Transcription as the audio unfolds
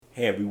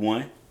Hey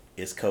everyone,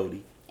 it's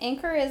Cody,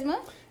 And charisma.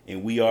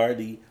 and we are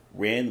the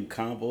Random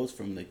Combos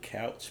from the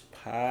Couch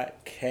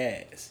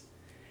Podcast,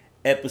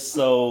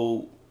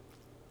 episode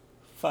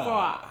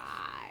 5.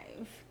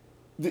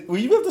 5. Were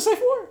you about to say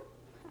 4?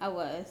 I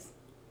was.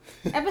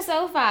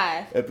 Episode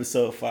 5.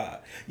 Episode 5.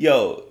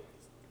 Yo,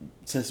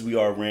 since we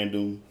are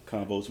Random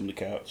Combos from the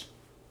Couch,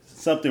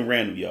 something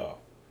random, y'all.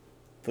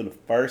 For the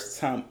first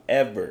time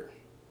ever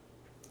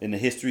in the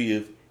history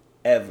of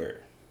ever,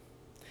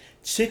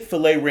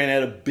 Chick-fil-A ran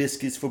out of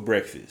biscuits for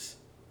breakfast.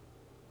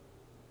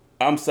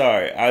 I'm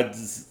sorry.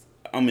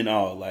 I'm in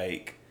awe.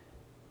 Like,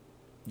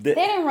 They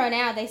didn't run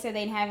out. They said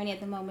they didn't have any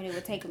at the moment. It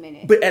would take a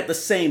minute. but at the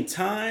same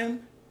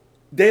time,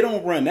 they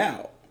don't run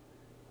out.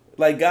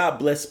 Like, God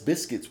bless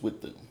biscuits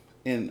with them.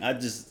 And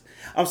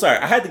I'm sorry.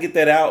 I had to get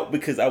that out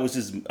because I was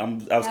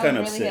kind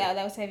of upset.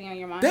 That was heavy on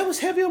your mind. That was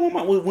heavy on my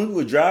mind when we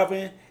were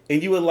driving,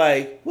 and you were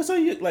like, "What's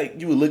on you?"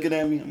 Like, you were looking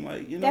at me. I'm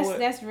like, you know what?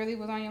 That's really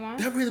what's on your mind.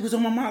 That really was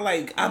on my mind.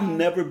 Like, I've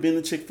never been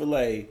to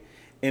Chick-fil-A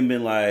and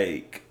been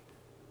like,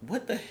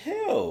 "What the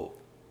hell?"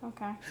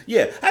 Okay.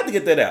 Yeah, I had to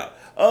get that out.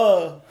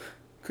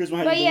 Chris, how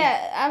you But doing?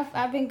 yeah,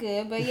 I've been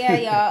good. But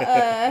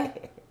yeah,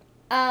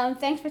 y'all.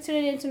 Thanks for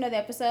tuning in to another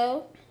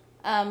episode.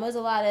 There's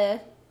a lot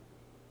of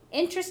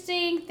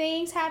interesting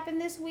things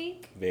happened this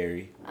week.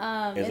 Very. In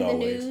As the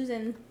always. news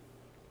and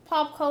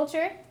pop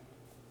culture.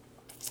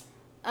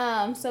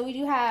 So we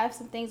do have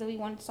some things that we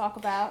wanted to talk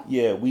about.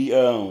 Yeah, we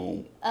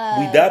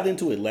dived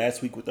into it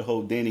last week with the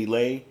whole Danny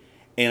Lay,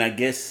 and I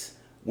guess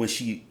when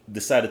she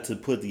decided to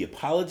put the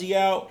apology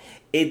out,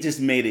 it just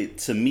made it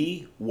to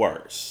me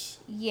worse.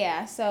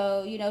 Yeah,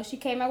 so she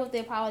came out with the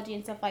apology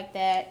and stuff like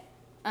that.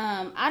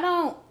 I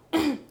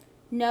don't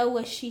know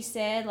what she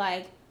said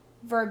like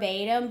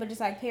verbatim, but just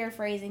like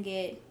paraphrasing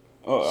it.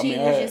 Oh, She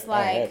I was just I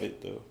like, have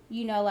it though.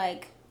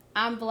 Like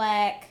I'm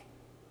black.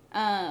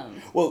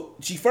 Well,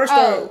 she first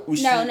started.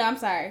 No, I'm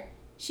sorry.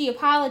 She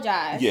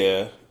apologized.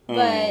 Yeah.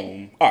 But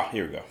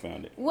Here we go.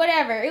 Found it.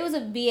 whatever. It was a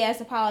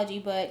BS apology,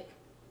 but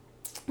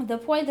the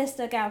point that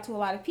stuck out to a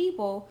lot of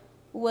people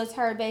was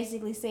her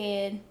basically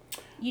saying,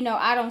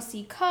 I don't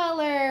see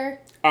color.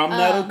 I'm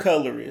not a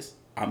colorist.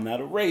 I'm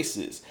not a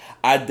racist.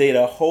 I date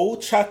a whole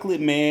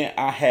chocolate man.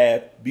 I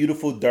have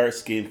beautiful dark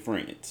skinned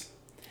friends.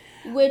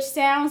 Which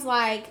sounds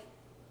like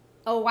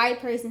a white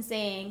person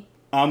saying,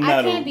 I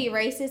can't be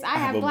racist. I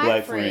have a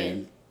black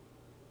friends.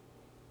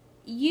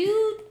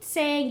 You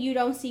saying you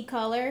don't see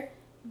color,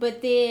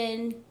 but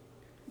then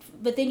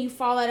you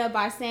follow it up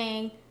by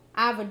saying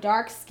I have a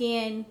dark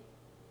skinned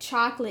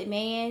chocolate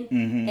man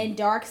and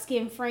dark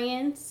skinned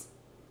friends.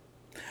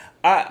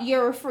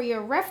 You're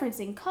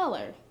referencing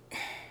color.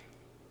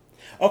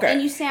 Okay.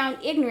 And you sound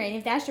ignorant.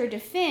 If that's your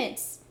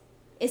defense,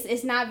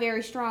 it's not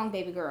very strong,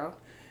 baby girl.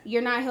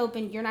 You're not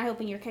helping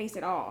your case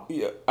at all.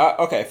 Yeah.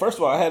 Okay. First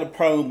of all, I had a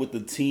problem with the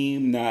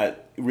team not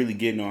really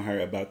getting on her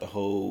about the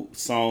whole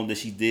song that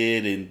she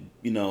did, and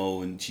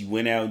and she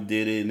went out and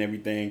did it and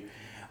everything.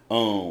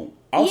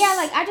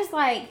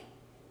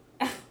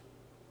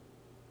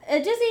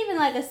 Just even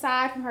like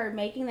aside from her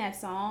making that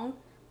song,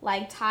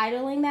 like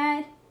titling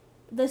that,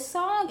 the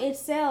song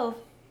itself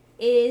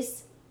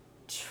is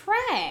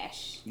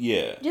trash.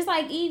 Yeah. Just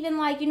like even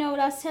like what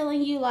I was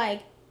telling you,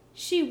 like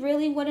she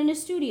really went in the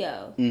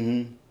studio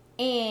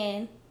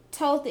and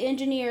told the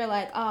engineer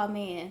like, oh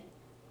man,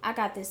 I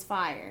got this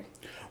fire.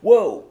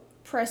 Whoa.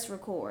 Press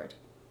record.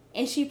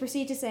 And she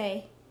proceeded to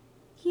say,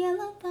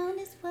 yellow bone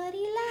is what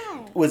he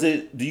likes.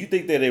 Do you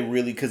think that it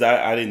really, because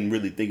I didn't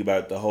really think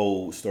about the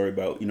whole story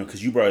about,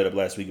 because you brought it up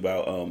last week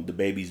about the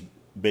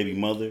baby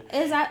mother.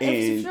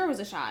 It sure was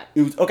a shot.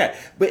 It was, okay.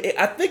 But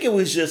I think it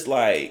was just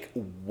like,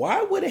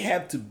 why would it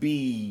have to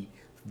be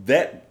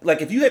that,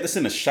 like, if you had to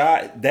send a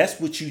shot, that's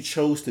what you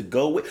chose to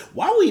go with.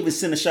 Why would you even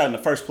send a shot in the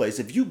first place?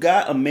 If you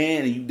got a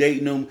man and you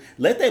dating him,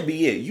 let that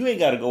be it. You ain't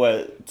got to go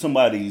at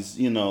somebody's,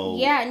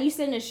 Yeah, and you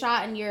send a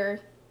shot and your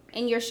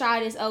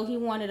shot is, oh, he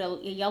wanted a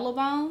yellow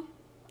bone.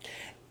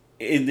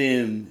 And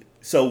then,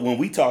 so when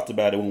we talked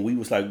about it, when we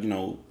was like,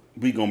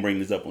 we gonna bring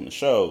this up on the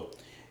show,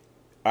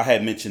 I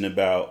had mentioned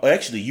about,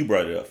 actually you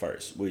brought it up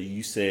first, where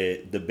you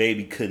said the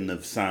baby couldn't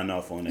have signed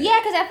off on that. Yeah,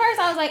 because at first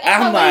I was like,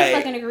 I'm like,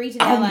 fucking agree to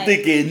that. I'm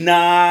thinking,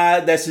 nah,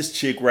 that's his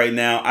chick right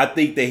now. I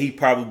think that he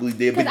probably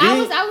did.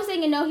 Because I was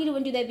thinking, no, he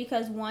wouldn't do that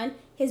because one,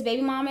 his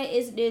baby mama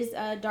is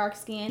dark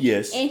skinned.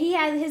 Yes. And he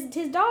has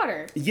his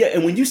daughter. Yeah,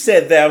 and when you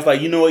said that, I was like,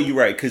 you know what, you're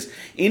right. Because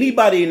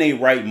anybody in their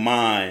right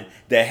mind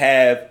that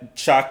have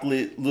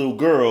chocolate little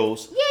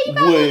girls you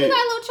got a little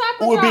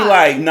chocolate would be dog.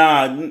 like,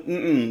 nah,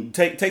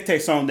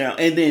 take song down.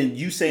 And then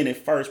you saying it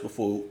first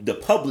before the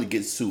public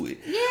gets to it.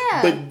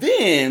 Yeah. But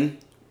then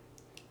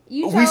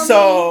we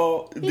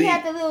saw he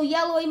had the little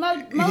yellow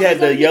emojis. He had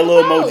the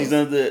yellow emojis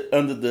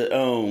under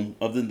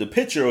the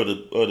picture or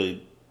the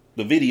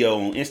video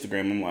on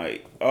Instagram. I'm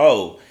like,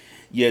 oh.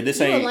 Yeah,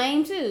 this ain't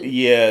lame too.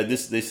 Yeah,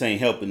 this ain't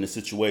helping the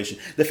situation.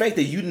 The fact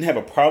that you didn't have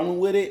a problem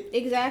with it,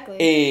 exactly,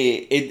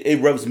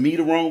 it rubs me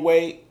the wrong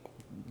way.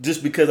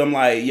 Just because I'm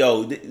like,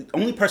 yo, the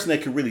only person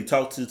that can really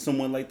talk to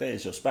someone like that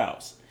is your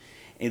spouse.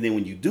 And then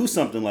when you do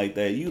something like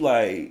that, you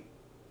like,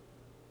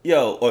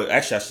 Yo, or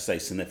actually, I should say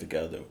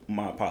significant other.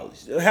 My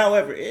apologies.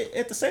 However,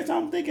 at the same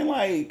time, I'm thinking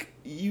like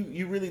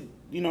you really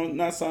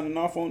not signing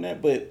off on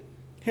that. But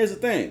here's the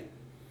thing.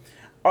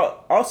 I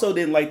also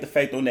didn't like the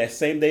fact on that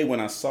same day when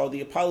I saw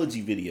the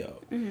apology video,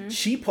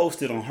 she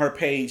posted on her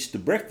page the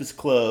Breakfast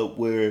Club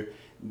where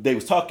they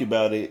was talking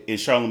about it, and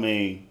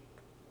Charlamagne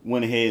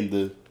went ahead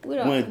and we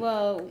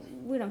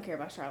don't care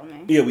about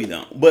Charlamagne. Yeah, we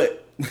don't.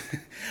 But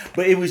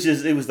but it was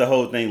the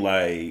whole thing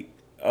like.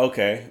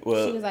 Okay,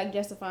 well, she was like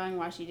justifying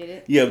why she did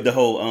it. Yeah, the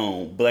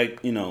whole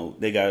black,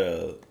 they got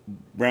a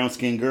brown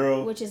skinned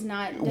girl, which is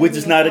not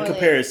a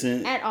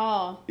comparison at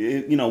all.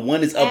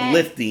 One is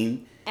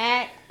uplifting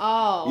at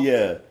all.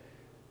 Yeah,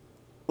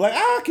 like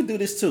I can do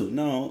this too.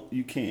 No,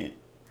 you can't.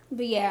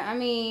 But yeah, I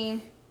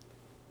mean,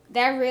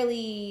 that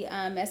really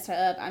messed her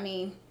up. I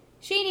mean,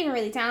 she ain't even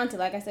really talented.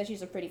 Like I said,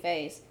 she's a pretty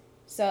face.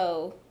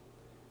 So,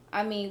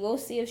 I mean, we'll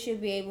see if she'll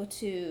be able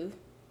to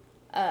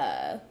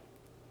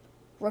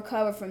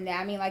recover from that.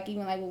 I mean, like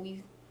even like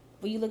when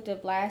you looked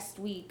up last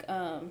week,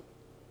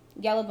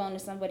 Yellowbone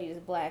is somebody that's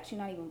black. She's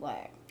not even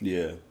black.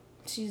 Yeah.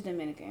 She's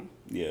Dominican.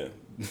 Yeah.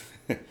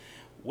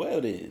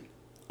 Well then,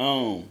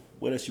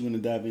 what else you want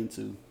to dive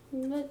into?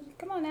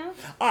 Come on now.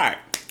 All right.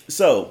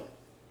 So,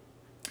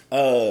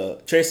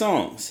 Trey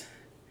Songz.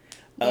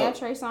 Yeah,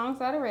 Trey Songz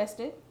got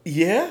arrested.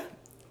 Yeah.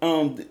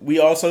 We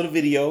all saw the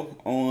video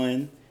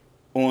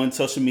on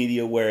social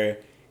media where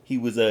he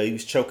was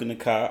choking the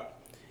cop.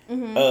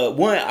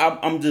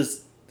 Mm-hmm. I'm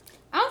just.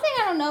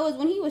 I don't know is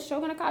when he was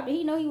choking a cop. Did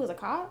he know he was a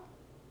cop?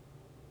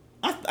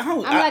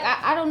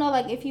 I don't know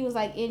like if he was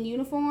like in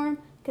uniform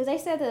because they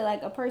said that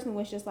like a person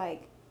was just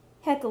like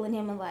heckling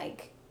him and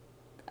like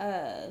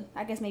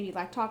I guess maybe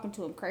like talking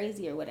to him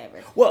crazy or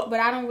whatever. Well, but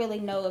I don't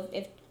really know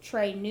if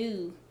Trey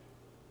knew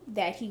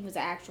that he was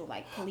an actual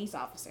like police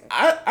officer.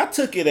 I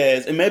took it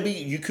as, and maybe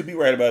you could be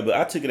right about it, but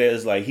I took it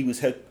as like he was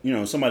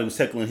somebody was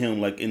heckling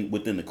him like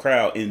within the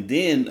crowd, and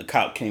then a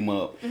cop came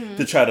up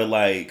to try to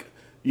like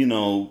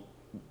dissolve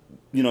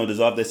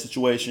that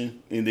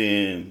situation, and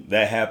then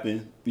that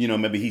happened.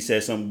 Maybe he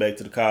said something back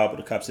to the cop, or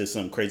the cop said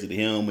something crazy to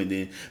him, and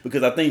then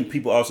because I think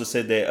people also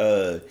said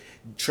that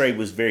Trey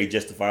was very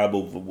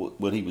justifiable for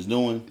what he was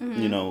doing,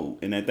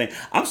 and that thing.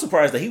 I'm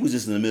surprised that he was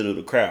just in the middle of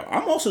the crowd.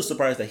 I'm also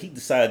surprised that he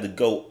decided to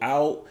go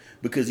out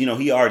because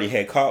he already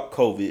had caught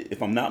COVID,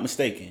 if I'm not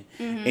mistaken,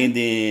 and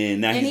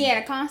then now he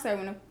had a concert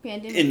when the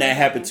pandemic, and that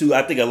happened too.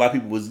 I think a lot of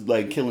people was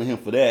like killing him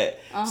for that.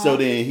 So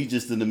then he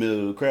just in the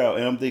middle of the crowd,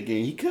 and I'm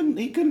thinking he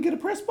couldn't get a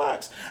press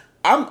box.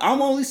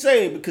 I'm only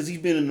saying because he's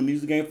been in the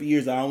music game for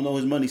years. I don't know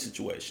his money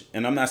situation,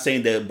 and I'm not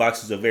saying that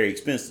boxes are very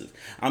expensive.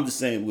 I'm just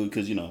saying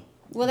because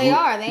well, they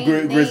are.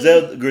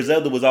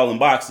 Griselda was all in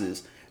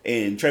boxes,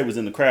 and Trey was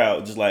in the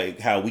crowd, just like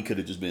how we could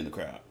have just been in the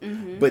crowd.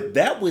 But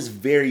that was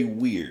very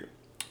weird.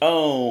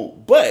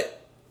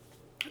 But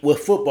with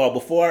football,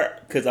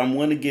 because I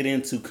want to get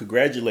into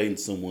congratulating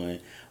someone,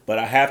 but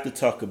I have to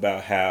talk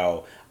about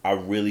how I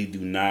really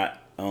do not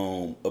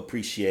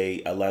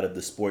appreciate a lot of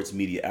the sports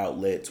media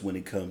outlets when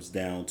it comes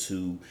down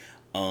to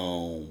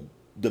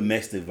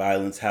domestic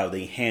violence, how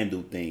they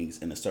handle things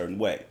in a certain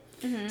way.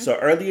 So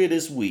earlier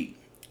this week,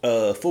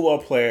 a football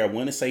player, I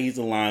want to say he's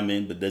a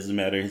lineman, but doesn't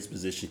matter his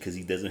position because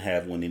he doesn't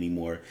have one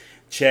anymore.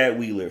 Chad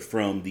Wheeler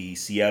from the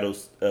Seattle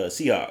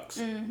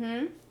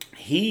Seahawks.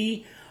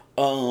 He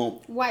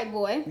white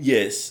boy.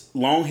 Yes,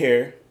 long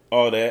hair,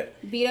 all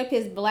that. Beat up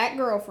his black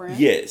girlfriend.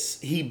 Yes,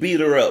 he beat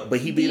her up, but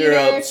he beat her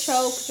up,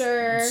 choked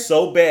her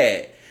so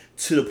bad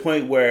to the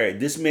point where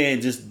this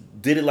man just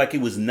did it like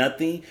it was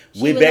nothing.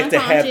 She was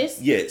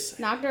unconscious.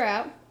 Knocked her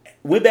out.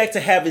 Went back to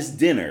have his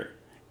dinner.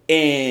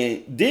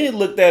 And then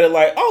looked at it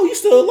like, oh, you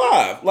still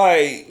alive.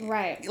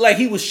 Like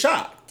he was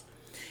shocked.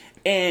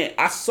 And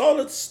I saw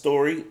the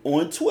story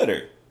on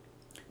Twitter.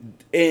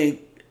 And,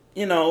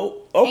 okay.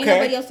 Ain't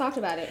nobody else talked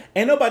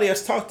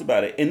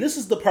about it. And this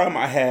is the problem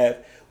I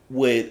have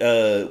with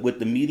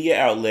the media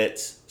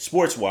outlets,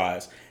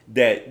 sports-wise,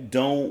 that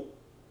don't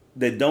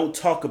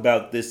talk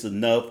about this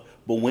enough.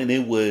 But when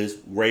it was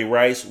Ray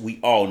Rice, we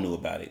all knew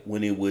about it.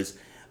 When it was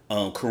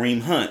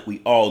Kareem Hunt,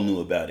 we all knew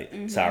about it.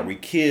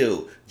 Tyreek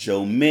Hill,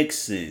 Joe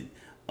Mixon.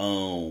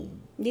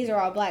 These are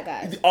all black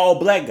guys. All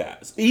black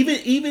guys.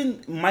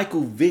 Even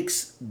Michael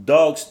Vick's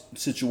dog's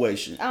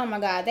situation. Oh my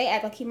God, they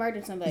act like he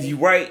murdered somebody. You're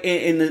right,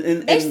 and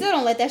they still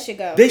don't let that shit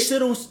go.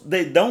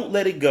 They don't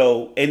let it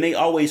go, and they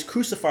always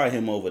crucify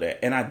him over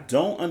that. And I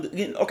don't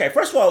okay,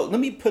 first of all,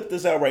 let me put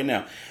this out right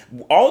now.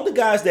 All the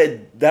guys that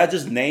I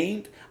just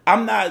named,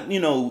 I'm not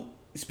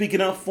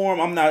speaking up for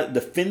them. I'm not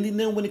defending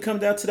them when it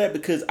comes down to that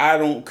because I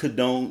don't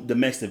condone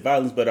domestic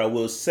violence. But I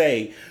will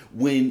say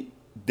when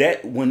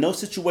those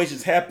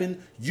situations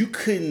happen, you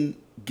couldn't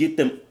get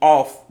them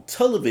off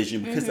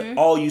television because of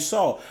all you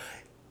saw.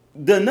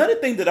 Another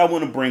thing that I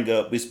want to bring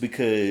up is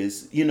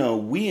because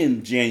we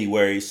in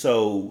January,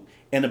 so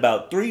in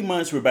about 3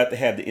 months we're about to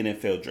have the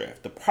NFL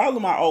draft. The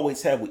problem I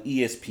always have with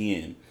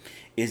ESPN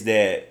is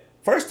that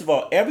first of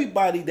all,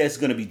 everybody that's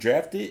going to be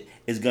drafted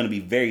is going to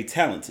be very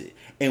talented.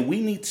 And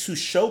we need to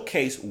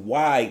showcase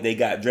why they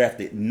got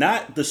drafted,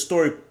 not the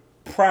story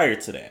prior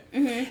to that.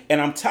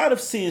 And I'm tired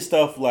of seeing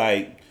stuff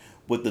like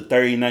with the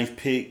 39th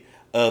pick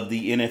of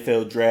the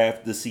NFL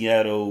draft, the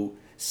Seattle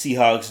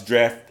Seahawks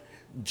draft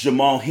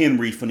Jamal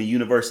Henry from the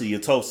University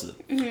of Tulsa.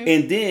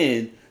 And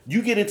then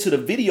you get into the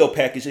video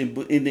package, and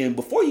then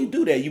before you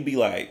do that, you be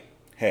like,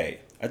 hey,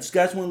 I just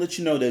guys want to let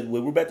you know that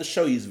what we're about to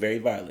show you is very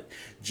violent.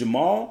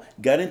 Jamal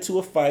got into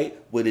a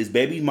fight with his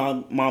baby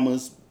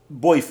mama's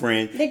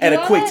boyfriend at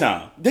a quick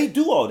time. They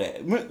do all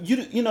that.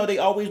 You know, they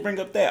always bring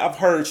up that. I've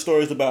heard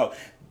stories about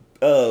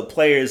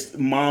players'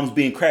 moms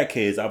being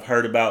crackheads. I've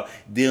heard about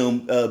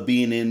them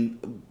being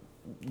in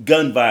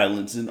gun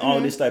violence and all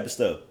this type of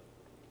stuff.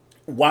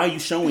 Why are you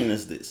showing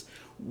us this?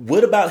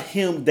 What about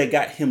him that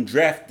got him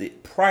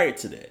drafted prior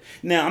to that?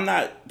 Now, I'm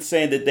not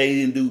saying that they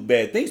didn't do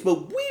bad things, but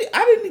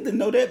I didn't need to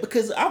know that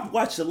because I've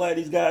watched a lot of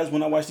these guys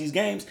when I watch these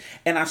games,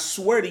 and I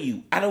swear to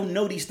you, I don't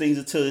know these things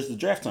until it's the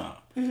draft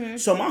time.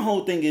 So my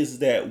whole thing is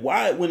that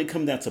why, when it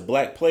comes down to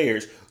black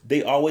players,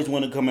 they always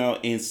want to come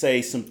out and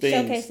say some things.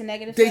 Showcase the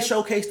negative stuff. They stuff?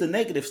 showcase the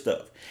negative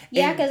stuff.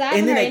 Yeah, because I haven't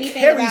and then heard it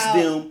anything carries about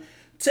them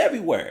to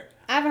everywhere.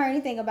 I haven't heard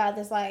anything about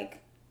this, like,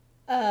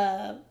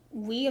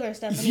 Wheeler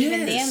stuff. And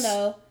even then,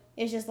 though,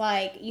 it's just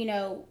like, you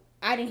know,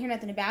 I didn't hear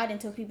nothing about it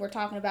until people were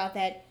talking about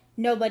that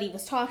nobody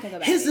was talking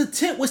about His it.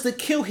 attempt was to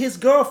kill his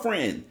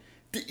girlfriend.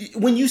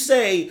 When you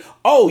say,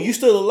 oh, you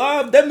still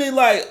alive, that means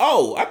like,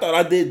 oh, I thought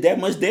I did that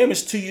much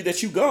damage to you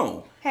that you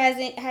gone. Has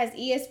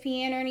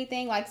ESPN or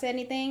anything, like, said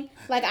anything?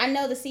 Like, I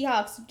know the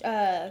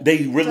Seahawks,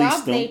 they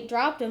released him. They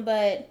dropped him,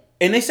 but...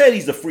 And they said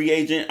he's a free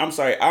agent. I'm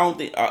sorry, I don't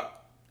think...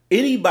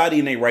 anybody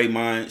in their right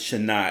mind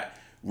should not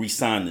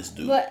re-sign this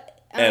dude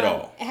at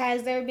all.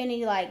 Has there been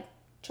any, like,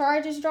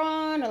 charges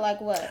drawn or, like,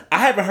 what? I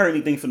haven't heard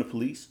anything from the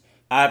police.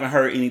 I haven't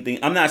heard anything.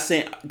 I'm not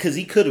saying... Because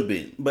he could have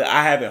been, but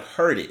I haven't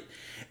heard it.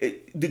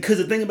 Because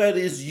the thing about it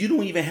is, you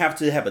don't even have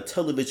to have a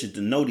television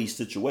to know these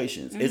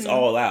situations. It's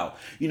all out.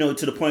 You know,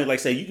 to the point, like,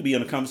 say, you could be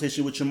in a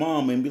conversation with your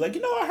mom and be like,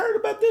 you know, I heard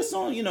about this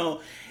on, you know.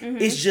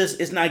 It's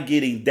just, it's not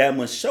getting that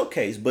much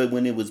showcase. But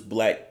when it was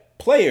black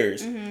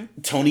players,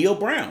 Antonio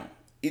Brown,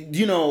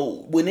 you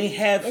know, when they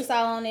have... It's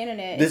all on the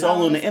internet. It's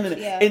all on the internet.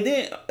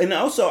 Yeah. And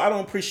also, I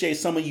don't appreciate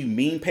some of you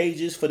meme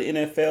pages for the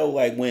NFL,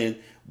 like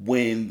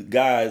when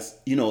guys,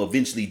 you know,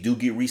 eventually do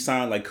get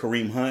re-signed, like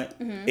Kareem Hunt,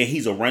 and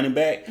he's a running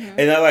back, and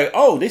they're like,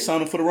 oh, they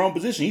signed him for the wrong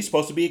position. He's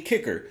supposed to be a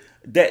kicker.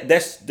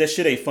 That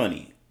shit ain't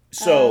funny.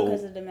 So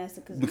because of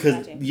domestic,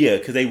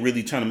 because they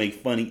really trying to make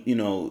funny, you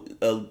know,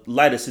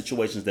 lighter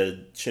situations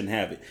that shouldn't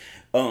have it.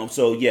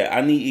 So yeah,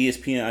 I need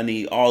ESPN. I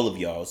need all of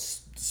y'all.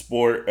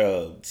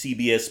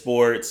 CBS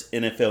Sports,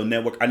 NFL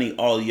Network. I need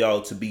all of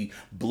y'all to be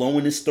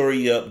blowing this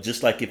story up,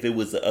 just like if it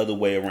was the other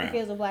way around. If it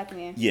was a black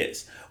man.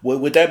 Yes. Well,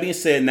 with that being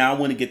said, now I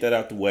want to get that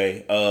out the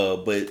way.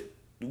 But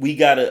we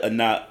gotta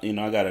not, you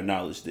know, I gotta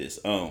acknowledge this.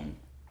 And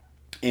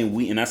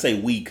I say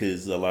we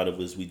because a lot of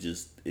us, we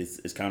just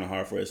it's kind of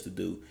hard for us to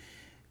do.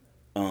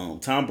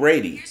 Tom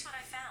Brady. Here's what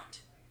I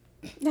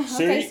found.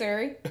 Okay,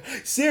 Siri.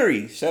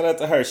 Siri, shout out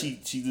to her. She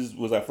just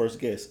was our first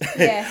guest.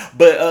 Yeah.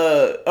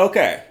 But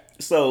okay.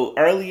 So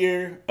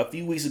earlier, a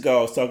few weeks ago,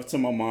 I was talking to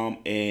my mom,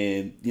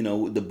 and you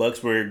know the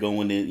Bucks were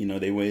going in. You know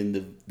they were in the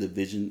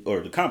division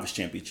or the conference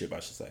championship, I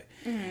should say.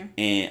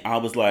 And I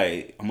was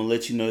like, I'm gonna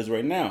let you know this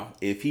right now.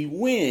 If he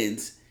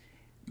wins,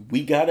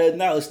 we gotta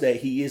acknowledge that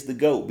he is the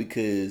GOAT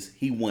because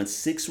he won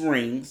 6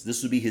 rings.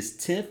 This would be his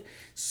 10th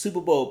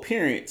Super Bowl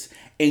appearance,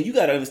 and you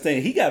gotta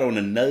understand he got on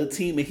another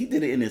team, and he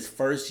did it in his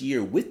first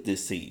year with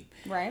this team.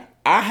 Right.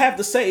 I have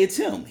to say it's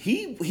him.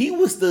 He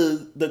was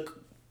the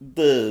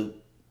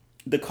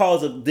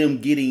cause of them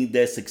getting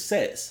that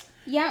success.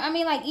 Yeah, I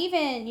mean, like,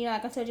 even, you know,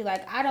 like I told you,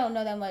 like, I don't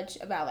know that much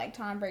about, like,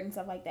 Tom Brady and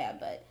stuff like that,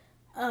 but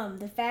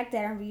the fact that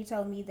I remember you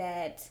told me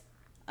that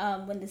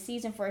when the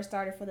season first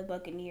started for the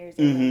Buccaneers,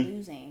 they were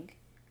losing.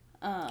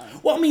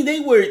 Well, I mean, they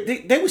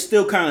were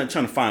still kind of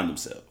trying to find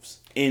themselves.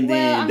 And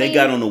then they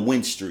got on a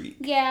win streak.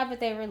 Yeah, but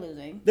they were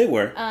losing. They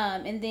were.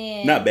 And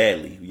then... Not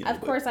badly. You know,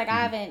 of course, like,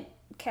 I haven't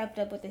kept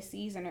up with the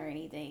season or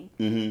anything.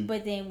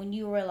 But then when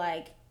you were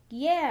like,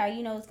 yeah,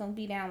 you know, it's going to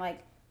be down,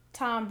 like,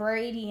 Tom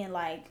Brady and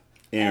like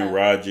Aaron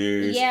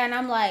Rodgers. Yeah, and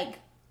I'm like,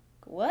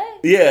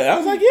 what? Yeah, I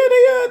was like, yeah,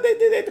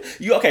 they.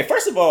 You okay?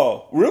 First of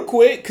all, real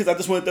quick, because I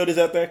just want to throw this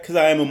out there, because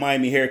I am a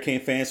Miami Hurricane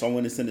fan, so I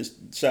want to send a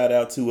shout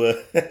out to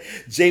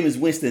Jameis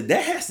Winston.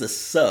 That has to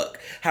suck.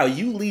 How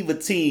you leave a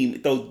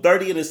team, throw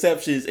 30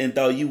 interceptions, and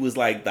thought you was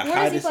like the hottest.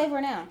 Who does he play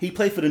for now? He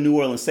played for the New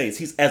Orleans Saints.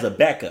 He's as a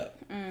backup.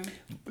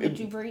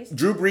 Drew Brees?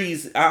 Drew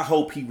Brees, I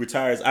hope he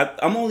retires.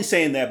 I'm only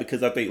saying that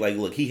because I think, like,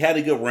 look, he had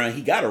a good run.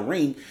 He got a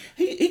ring.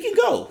 He can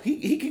go.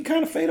 He can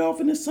kind of fade off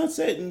in the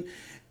sunset. And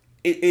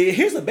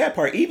here's the bad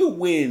part. Even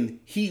when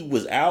he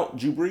was out,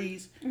 Drew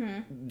Brees,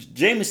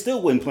 Jameis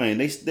still wasn't playing.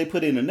 They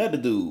put in another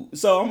dude.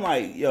 So I'm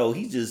like, yo,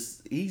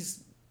 he's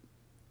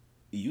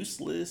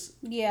useless.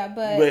 Yeah,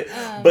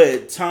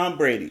 but Tom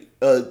Brady,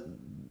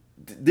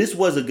 this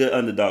was a good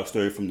underdog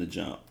story from the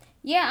jump.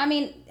 Yeah, I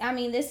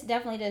mean, this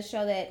definitely does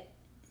show that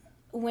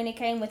when it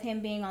came with him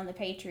being on the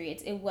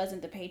Patriots, it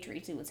wasn't the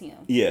Patriots, it was him.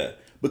 Yeah,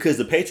 because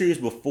the Patriots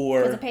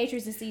before... Because the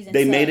Patriots this season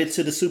they sucked. made it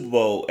to the Super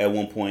Bowl at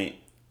one point,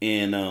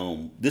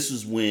 And this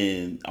was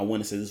when I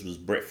want to say this was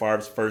Brett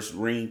Favre's first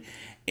ring,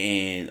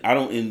 and I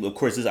don't. And of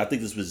course, I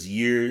think this was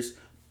years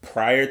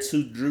prior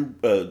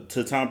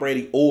to Tom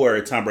Brady,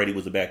 or Tom Brady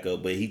was a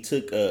backup, but he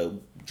took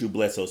Drew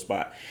Bledsoe's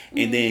spot,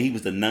 and then he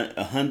was the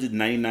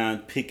 199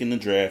 pick in the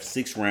draft,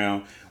 6th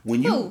round.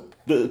 When you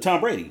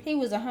Tom Brady, he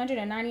was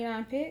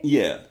 199 pick.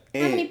 Yeah.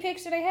 How many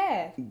picks do they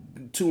have?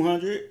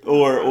 200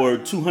 or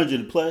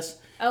 200 plus.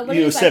 Oh,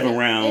 but 7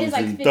 rounds it is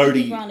like and 50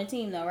 30 people on the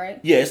team though, right?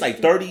 Yeah, it's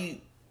like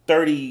 30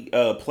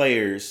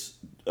 players,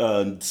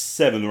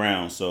 7th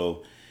round.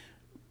 So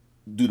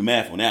do the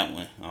math on that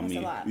one.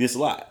 It's a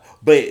lot.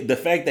 But the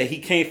fact that he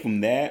came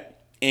from that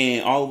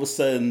and all of a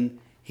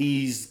sudden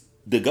he's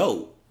the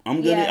GOAT.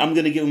 I'm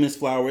gonna give him his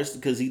flowers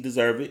because he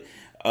deserved it.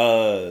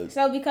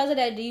 So because of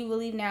that, do you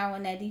believe now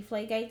in that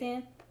Deflategate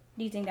then?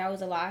 Do you think that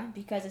was a lie?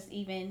 Because it's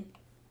even,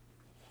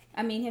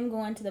 I mean, him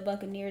going to the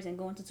Buccaneers and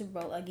going to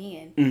Super Bowl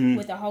again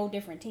with a whole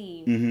different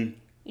team.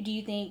 Mm-hmm. Do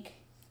you think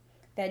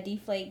that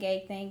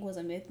Deflategate thing was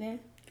a myth then?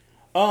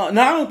 No, I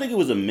don't think it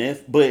was a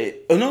myth.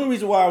 But another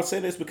reason why I would say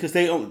this because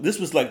this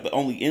was like the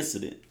only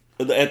incident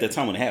at the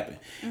time when it happened.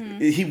 Mm-hmm.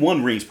 He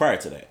won rings prior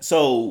to that.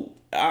 So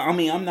I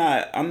mean, I'm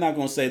not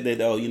gonna say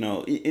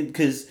that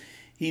because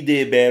he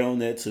did bad on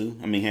that too.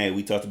 I mean, hey,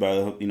 we talked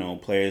about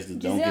players that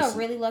don't. Giselle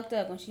really lucked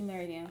up when she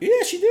married him.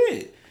 Yeah, she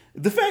did.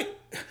 The fact,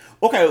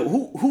 okay,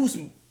 who's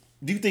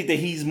do you think that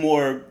he's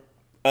more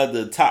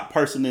the top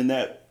person in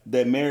that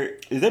married?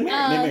 Is that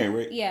married? They're married,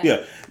 right?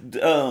 Yeah.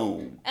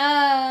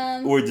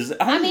 Yeah. Or does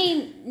I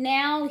mean,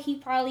 now he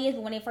probably is.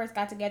 But when they first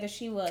got together,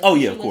 she was. Oh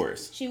yeah, of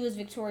course. She was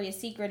Victoria's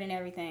Secret and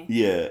everything.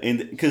 Yeah,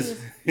 and because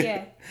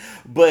yeah.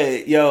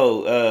 But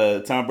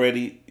Tom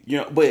Brady,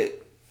 but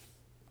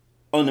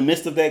on the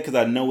midst of that, because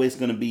I know it's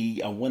gonna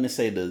be, I want to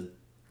say the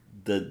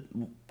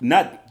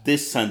not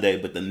this Sunday,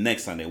 but the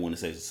next Sunday. I want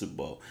to say it's the Super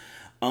Bowl.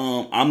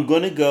 I'm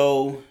gonna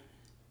go.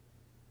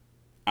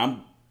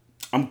 I'm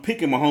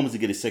picking Mahomes to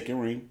get his 2nd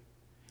ring.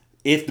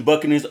 If the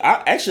Buccaneers,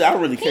 I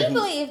don't really care. Can you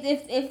believe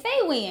if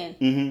they win?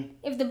 Mm-hmm.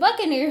 If the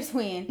Buccaneers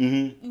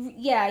win,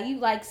 yeah, you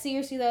like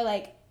seriously though,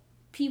 like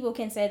people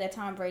can say that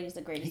Tom Brady is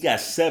the greatest. He got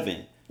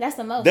 7. That's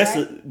the most.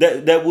 Right?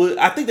 That would,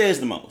 I think that is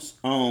the most.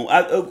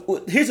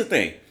 Here's the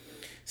thing: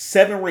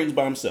 7 rings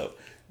by himself.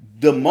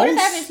 The most. What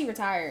happens if he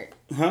retired?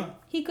 Huh?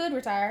 He could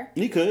retire.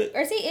 He could.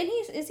 Or is he in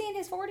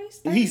his 40s?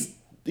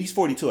 He's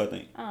 42, I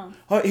think. Oh.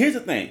 Here's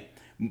the thing.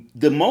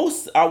 The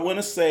most I want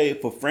to say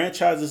for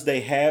franchises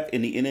they have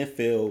in the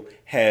NFL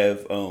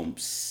have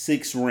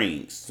 6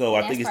 rings. So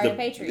I think it's the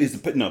Patriots.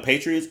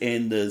 Patriots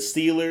and the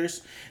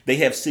Steelers. They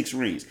have 6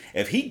 rings.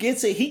 If he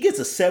gets it, he gets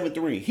a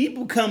 7th ring. He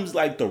becomes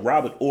like the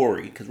Robert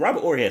Ory because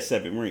Robert Ory has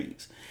 7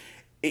 rings.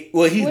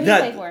 What did he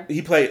play for?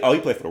 He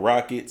played for the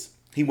Rockets.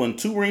 He won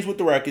 2 rings with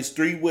the Rockets,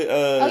 3 with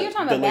you're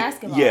talking about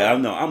basketball. Yeah, I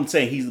know. I'm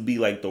saying he'd be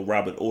like the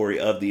Robert Ory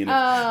of the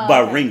NFL by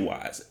ring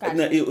wise.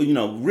 Gotcha.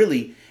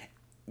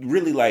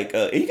 Really like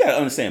and you gotta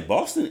understand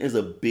Boston is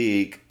a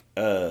big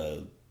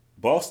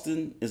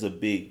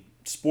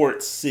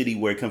sports city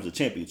where it comes to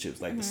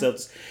championships like the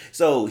Celtics.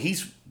 So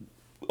he's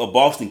a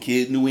Boston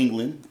kid, New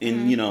England,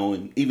 and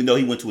and even though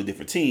he went to a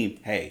different team,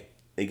 hey,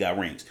 they got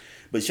rings.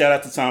 But shout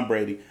out to Tom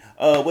Brady.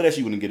 What else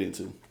you want to get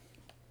into?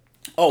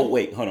 Oh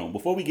wait, hold on.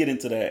 Before we get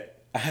into that,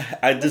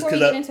 Before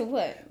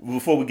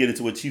we get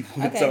into what you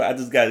want, so I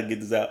just got to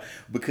get this out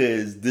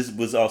because this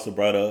was also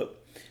brought up.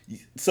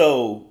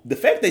 So the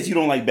fact that you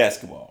don't like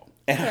basketball,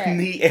 and correct. I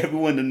need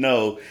everyone to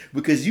know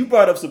because you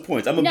brought up some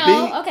points. I'm a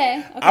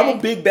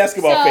big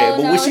basketball fan,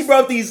 but when she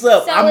brought these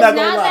up, I'm not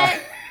gonna lie.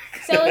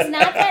 So it's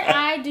not that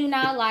I do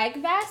not like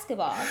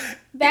basketball.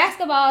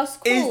 Basketball is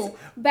cool.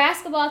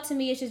 Basketball to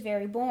me is just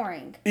very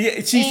boring.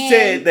 Yeah, she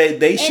said that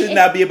they should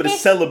not be able to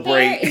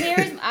celebrate.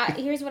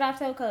 Here's what I've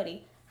told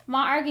Cody.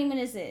 My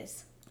argument is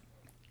this.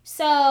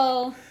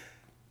 So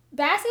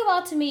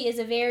basketball to me is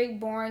a very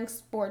boring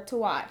sport to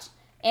watch.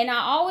 And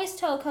I always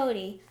told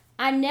Cody,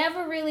 I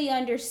never really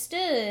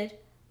understood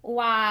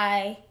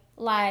why,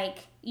 when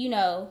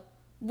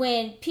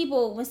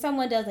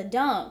someone does a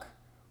dunk,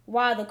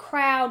 why the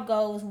crowd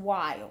goes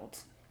wild.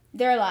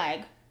 They're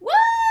like,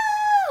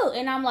 woo!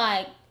 And I'm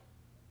like,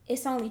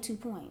 it's only 2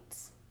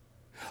 points.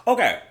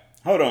 Okay,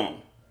 hold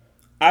on.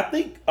 I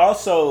think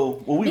also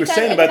when we were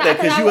saying about that,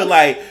 because you were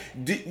like,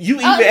 you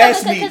even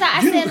asked me. Because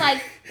I said,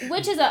 like,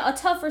 which is a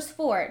tougher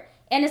sport?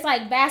 And it's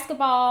like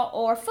basketball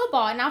or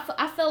football. And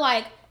I feel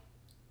like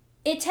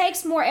it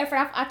takes more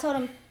effort. I told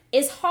him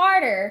it's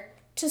harder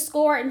to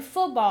score in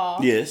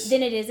football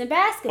than it is in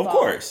basketball. Of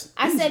course.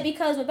 I said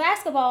because with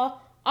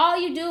basketball, all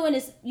you doing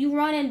is you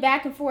running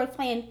back and forth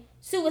playing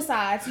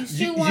suicides. You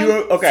shoot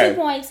 2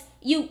 points.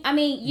 You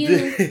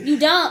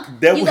dunk.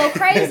 You go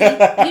crazy.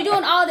 You're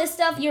doing all this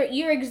stuff.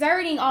 You're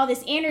exerting all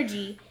this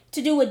energy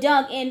to do a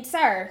dunk. And,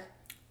 sir,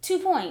 2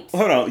 points.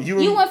 Hold on.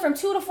 You went from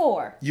 2 to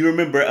 4. You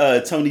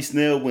remember Tony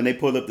Snell when they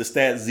pulled up the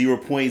stats, 0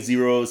 points,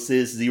 0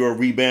 assists, 0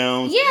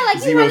 rebounds. Yeah, like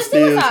 0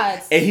 steals.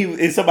 Suicides.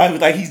 And somebody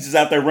was like, he's just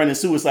out there running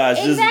suicides.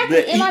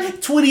 Exactly.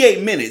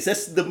 28 minutes.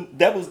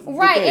 That was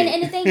right.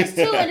 And the thing is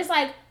too, and it's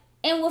like,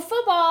 and with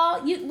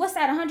football, what's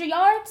that? 100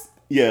 yards?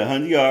 Yeah,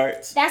 100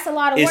 yards. That's a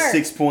lot of It's work.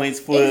 6 points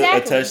for a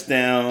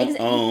touchdown.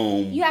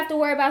 You have to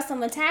worry about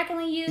someone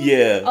tackling you.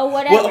 Yeah. Or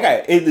whatever. Well,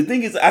 okay. And the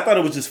thing is, I thought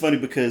it was just funny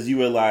because you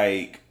were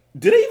like,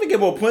 did they even get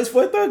more points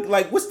for a thug?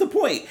 Like, what's the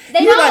point?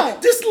 They You're don't.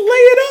 like, just lay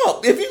it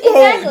up. If you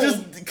go,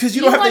 just because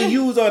you don't have to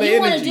use all the energy. You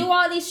want to do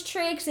all these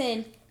tricks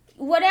and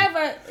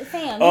whatever,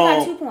 fam. You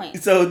got 2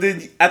 points. So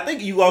then I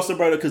think you also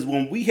brought up because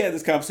when we had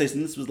this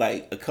conversation, this was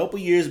like a couple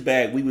years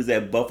back. We was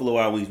at Buffalo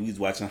Wild Wings. We was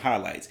watching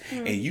highlights,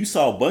 and you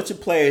saw a bunch of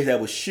players that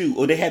would shoot,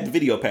 or they had the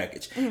video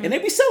package, and they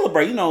be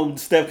celebrating. You know,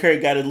 Steph Curry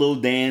got a little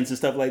dance and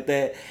stuff like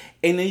that,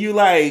 and then you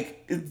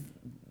like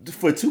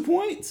for 2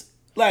 points,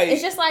 like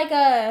it's just like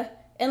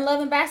in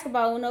Love and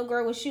Basketball when no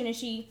girl was shooting,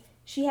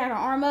 she had her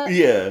arm up.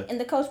 Yeah. And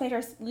the coach made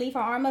her leave her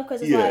arm up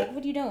because it's like,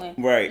 what are you doing?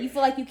 Right. You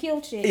feel like you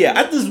killed shit. Yeah,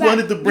 I just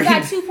wanted to bring. You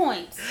got 2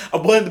 points. I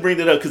wanted to bring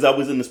that up because I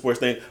was in the sports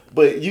thing.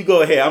 But you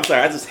go ahead. I'm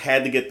sorry. I just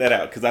had to get that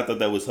out because I thought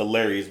that was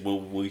hilarious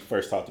when we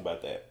first talked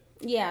about that.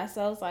 Yeah,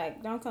 so it's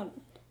like, don't come.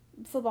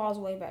 Football's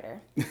way better.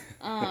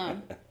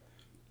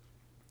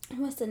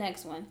 What's the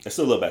next one? I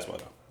still love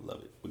basketball though. I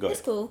love it. But go ahead.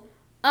 It's cool.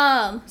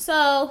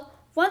 So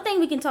one thing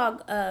we can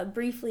talk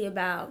briefly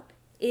about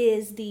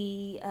is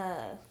the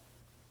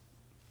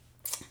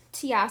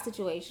T.I.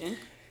 situation.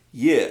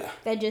 Yeah.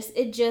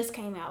 It just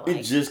came out.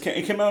 Like,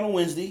 It came out on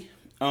Wednesday.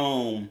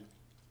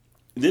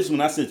 This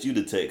one I sent you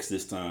the text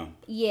this time.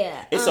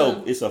 Yeah. It's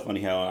so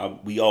funny how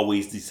we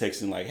always be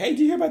texting like, hey, did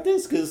you hear about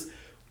this? Because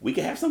we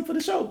can have something for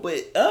the show.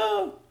 But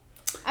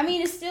I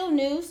mean, it's still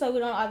new, so we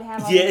don't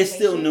have all yeah, it's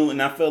still new,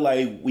 and I feel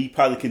like we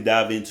probably can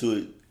dive into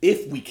it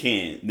if we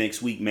can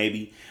next week,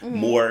 maybe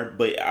more.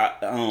 But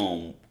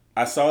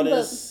I saw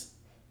this.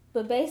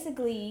 But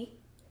basically,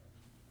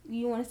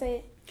 you want to say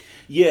it?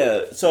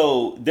 Yeah,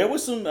 so there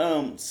was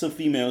some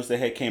females that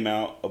had came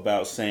out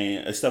about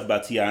saying stuff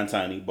about T.I. and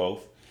Tiny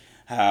both,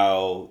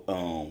 how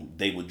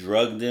they would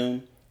drug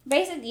them.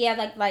 Basically,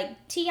 yeah,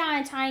 like T.I.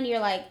 and Tiny are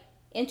like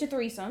into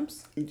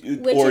threesomes,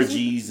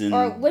 orgies,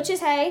 which is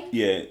hey,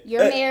 yeah,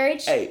 your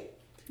marriage, hey,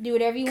 do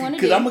whatever you want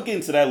to do. Because I'm gonna get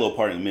into that little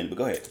part in a minute, but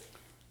go ahead.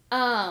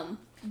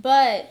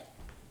 But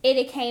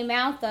it came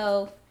out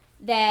though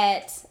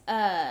that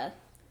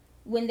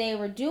when they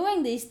were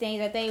doing these things,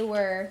 that they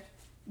were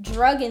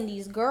drugging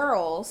these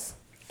girls.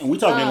 And we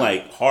talking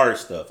like hard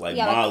stuff, like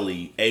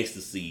Molly, like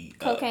ecstasy,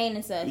 cocaine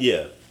and stuff.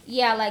 Yeah.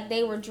 Yeah, like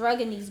they were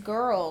drugging these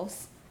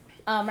girls.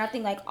 I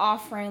think like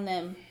offering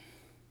them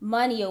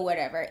money or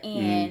whatever,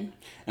 and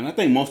and I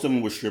think most of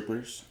them were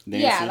strippers,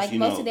 dancers. Yeah, like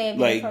most of them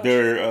like approached.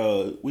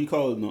 they're we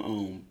call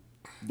them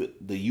the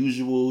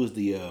usuals,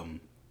 the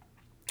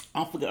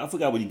I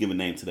forgot what you give a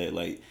name to that,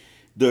 like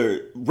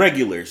the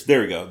regulars.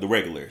 There we go, the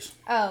regulars.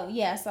 Oh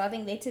yeah, so I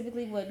think they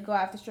typically would go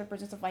after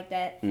strippers and stuff like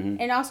that.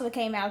 And also it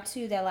came out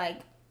too that like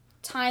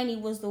Tiny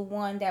was the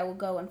one that would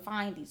go and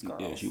find these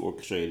girls. Yeah, she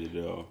orchestrated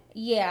it all.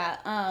 Yeah,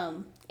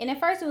 and at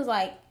first it was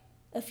like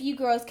a few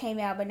girls came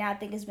out, but now I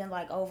think it's been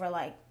like over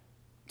like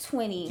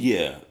 20.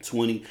 Yeah,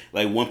 20.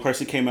 Like one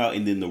person came out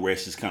and then the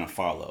rest just kind of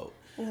followed.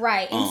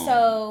 Right, and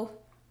so,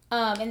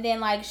 and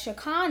then like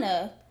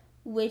Shakana,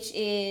 which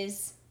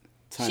is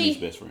Tiny's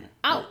best friend.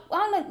 I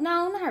don't know,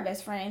 no, not her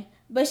best friend,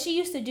 but she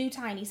used to do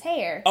Tiny's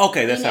hair.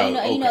 Okay, that's how.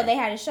 You know, they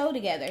had a show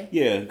together.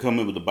 Yeah,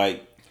 coming with the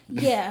bike.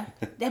 Yeah,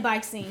 that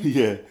bike scene.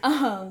 Yeah.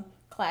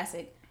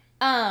 Classic.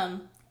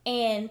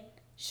 And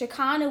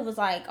Shakana was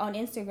like on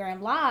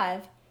Instagram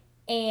Live,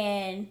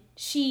 and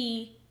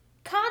she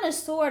kind of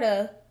sort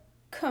of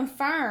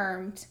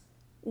confirmed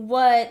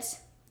what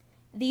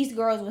these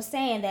girls were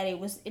saying, that it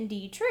was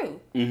indeed true.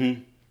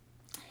 Mm-hmm.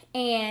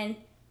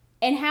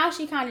 And how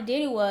she kind of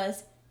did it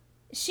was,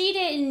 she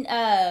didn't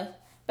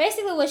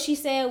basically what she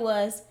said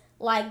was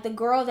like the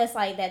girl that's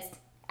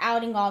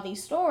outing all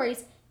these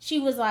stories, she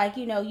was like,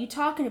 you know, you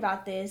talking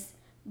about this,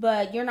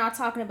 but you're not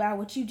talking about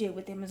what you did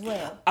with them as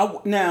well. I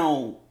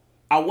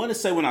want to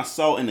say when I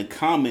saw in the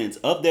comments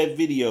of that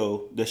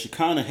video that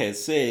Shakana had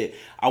said,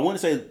 I want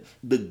to say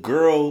the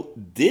girl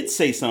did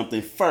say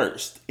something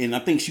first, and I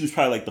think she was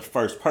probably like the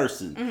first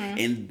person,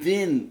 and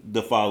then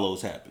the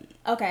follows happened.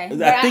 Okay,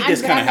 I think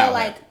that's kind of how.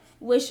 Like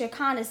with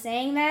Shakana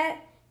saying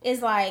that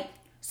is like,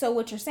 so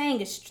what you're saying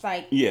is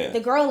like,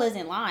 the girl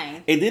isn't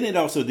lying. And then it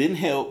also didn't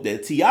help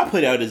that T.I.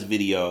 put out his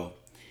video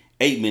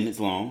 8 minutes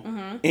long,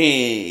 and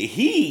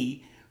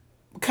he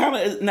kind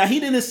of, now he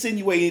didn't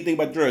insinuate anything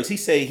about drugs. He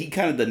said he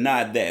kind of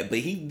denied that, but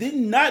he did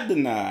not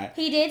deny.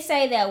 He did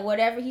say that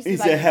whatever he said,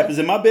 said happens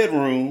in my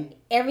bedroom.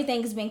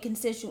 Everything's been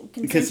consensual.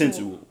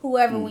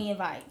 Whoever we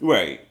invite,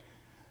 right?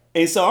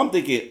 And so I'm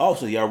thinking,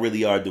 also y'all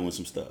really are doing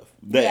some stuff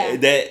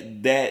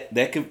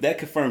that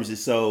confirms it.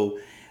 So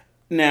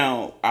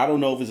now I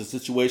don't know if it's a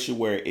situation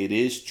where it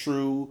is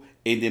true,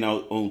 and then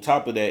on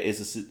top of that,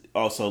 it's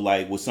also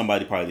like, was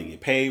somebody probably didn't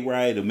get paid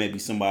right, or maybe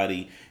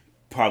somebody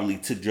probably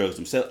took drugs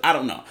themselves. I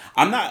don't know.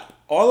 I'm not.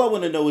 All I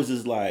want to know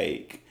is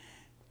like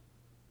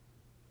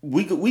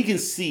we can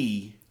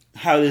see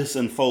how this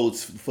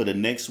unfolds for the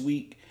next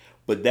week,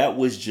 but that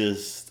was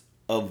just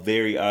a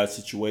very odd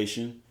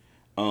situation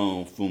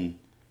from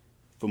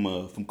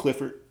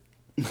Clifford.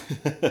 Is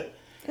that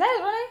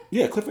right?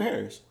 Yeah, Clifford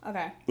Harris.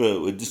 Okay.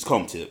 Well, just call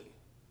him Tip.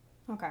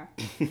 Okay.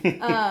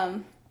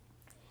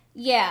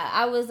 Yeah,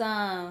 I was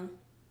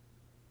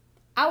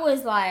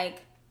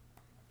like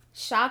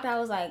shocked. I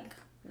was like,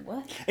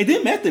 what? And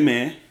then Method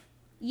Man.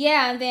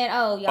 Yeah, and then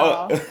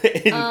y'all.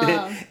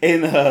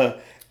 and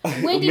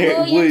Wendy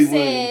Williams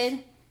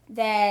said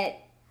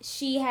that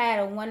she had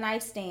a one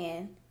night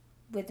stand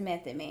with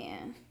Method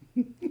Man.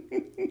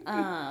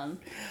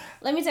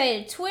 Let me tell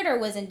you, Twitter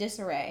was in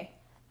disarray.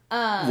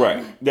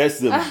 Right. That's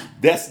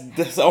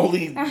the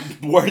only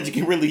word you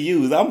can really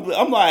use. I'm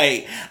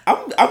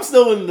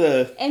still in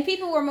the. And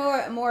people were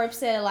more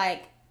upset,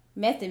 like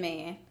Method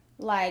Man,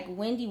 like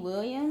Wendy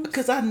Williams,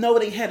 because I know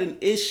they had an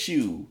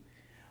issue.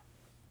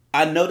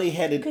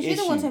 Because you're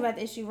the one talking about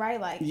the issue, right?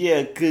 Like,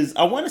 yeah, because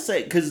I want to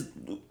say because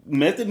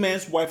Method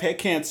Man's wife had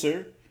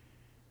cancer.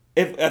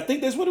 I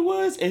think that's what it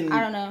was, and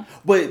I don't know.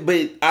 But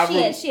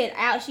she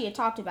had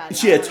talked about it.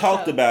 She had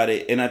talked about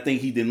it, and I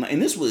think he didn't.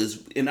 And this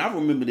was, and I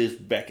remember this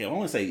back in I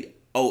want to say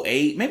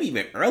 2008, maybe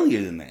even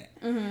earlier than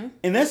that. Mm-hmm.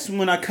 And that's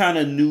when I kind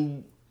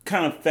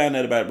of found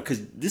out about it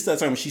because this is that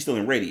time when she's still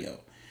in radio.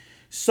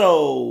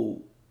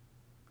 So,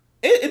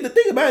 and the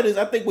thing about it is,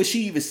 I think when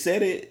she even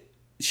said it.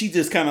 She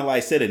just kind of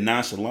like said it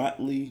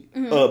nonchalantly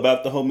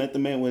about the whole Method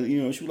Man when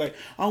she was like,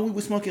 "Oh, we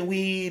were smoking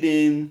weed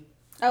and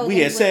we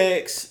had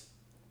sex."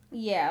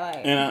 Yeah,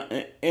 like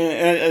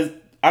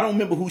and I don't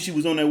remember who she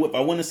was on there with.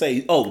 I want to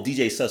say,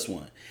 DJ Sus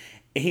One,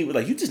 and he was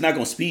like, "You just not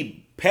gonna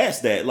speed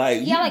past that?"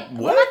 Like, yeah, like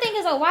what? My thing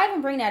is, why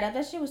even bring that up?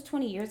 That shit was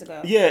 20 years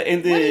ago. Yeah,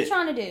 and then what are you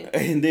trying to do?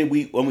 And then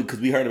because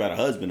we heard about her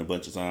husband a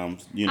bunch of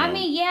times. I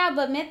mean, yeah,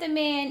 but Method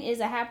Man is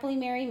a happily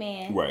married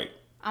man, right?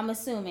 I'm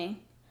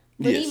assuming.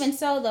 But even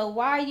so, though,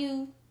 why are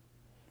you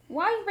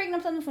breaking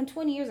up something from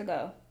 20 years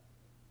ago?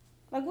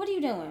 Like, what are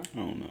you doing? I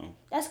don't know.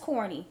 That's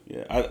corny.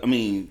 Yeah, I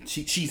mean,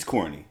 she's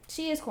corny.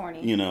 She is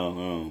corny.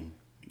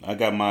 I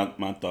got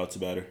my thoughts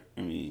about her.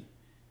 I mean,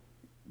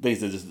 things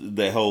that just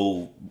that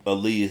whole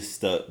Aaliyah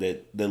stuff,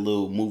 that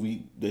little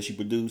movie that she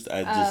produced.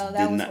 I just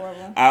did not.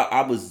 Horrible.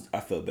 I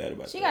felt bad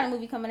about that. She got a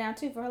movie coming out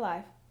too for her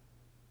life.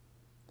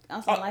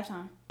 Also on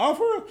Lifetime. Oh,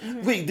 for real?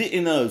 Mm-hmm. Wait,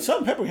 didn't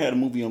Salt and Pepper had a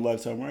movie on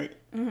Lifetime, right?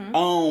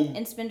 Mm-hmm.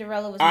 And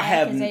Spinderella was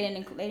mad because they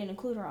didn't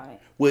include her on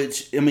it.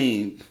 Which, I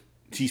mean,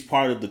 she's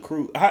part of the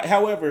crew.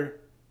 However,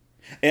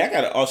 and I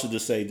gotta also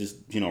just say,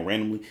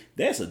 randomly,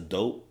 that's a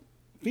dope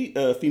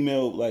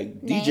female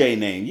like DJ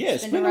name. Yeah,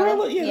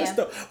 Spinderella. Yeah, that's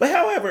dope. But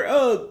however,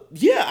 I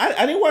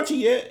didn't watch it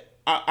yet.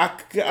 I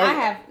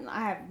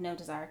have no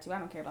desire to. I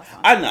don't care about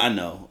songs. I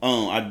know.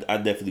 I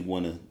definitely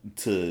want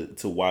to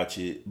watch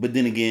it, but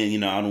then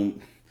again, I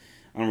don't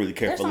really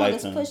care for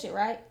Lifetime. Push It,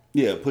 right?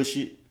 Yeah, Push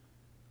It.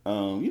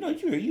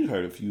 You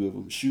heard a few of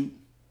them. Shoot.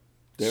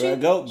 There I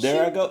go.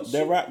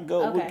 Okay.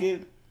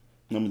 Wicked.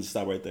 Let me just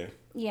stop right there.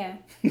 Yeah.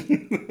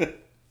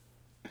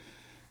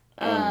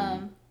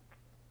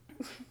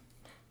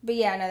 But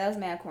yeah, no, that was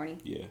mad corny.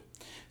 Yeah.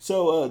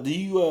 So, do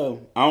you?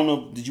 I don't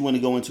know. Did you want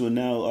to go into it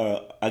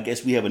now? I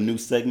guess we have a new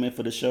segment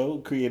for the show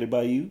created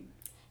by you.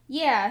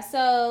 Yeah.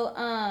 So,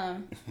 I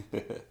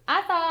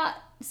thought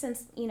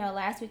since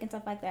last week and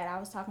stuff like that, I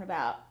was talking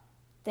about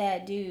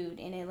that dude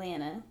in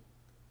Atlanta.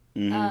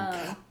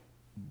 Mm-hmm.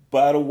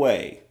 By the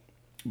way,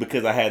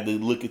 because I had to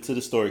look into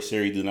the story,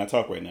 Siri, do not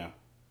talk right now.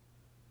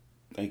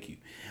 Thank you.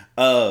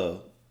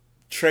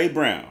 Trey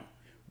Brown.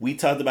 We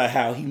talked about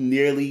how he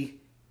nearly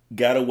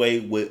got away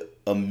with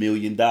 $1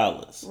 million.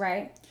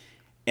 Right.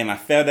 And I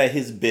found out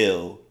his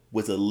bill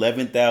was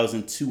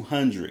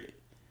 $11,200.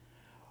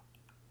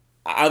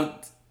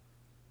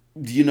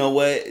 You know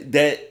what?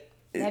 That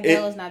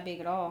bill is not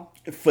big at all.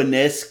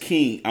 Finesse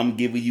King. I'm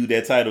giving you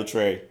that title,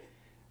 Trey.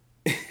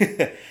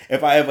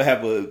 If I ever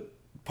have a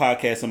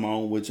podcast of my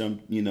own, which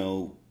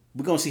we're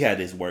gonna see how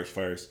this works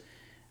first.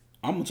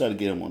 I'm gonna try to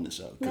get him on the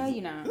show. No,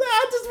 you're not.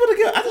 I just want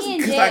to get. He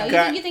in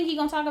jail. You think he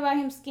gonna talk about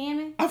him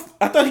scamming? I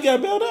thought he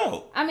got bailed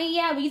out. I mean,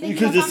 yeah, but you think he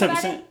gonna talk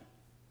about it?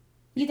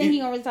 You think he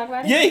gonna really talk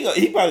about it? Yeah,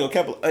 he probably gonna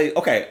capitalize.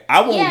 Okay,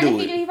 I won't do it. Yeah, if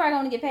he do, he probably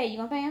gonna get paid. You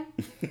gonna pay him?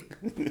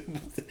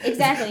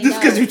 Exactly.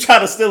 Just because you try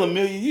to steal $1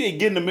 million, you ain't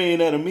getting $1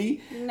 million out of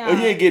me. No. Or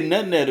you ain't getting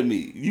nothing out of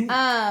me.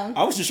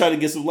 I was just trying to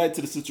get some light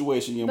to the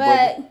situation, young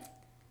brother.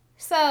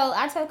 So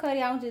I told Cody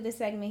I want to do this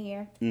segment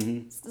here.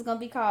 Mm-hmm. It's gonna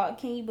be called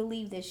 "Can You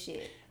Believe This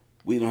Shit?"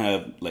 We don't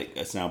have like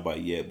a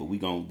soundbite yet, but we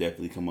gonna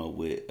definitely come up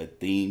with a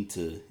theme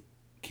to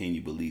 "Can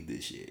You Believe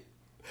This Shit?"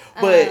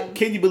 But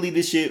can you believe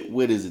this shit?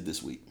 What is it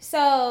this week?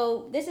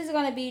 So this is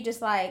gonna be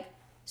just like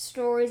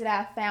stories that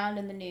I found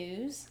in the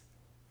news,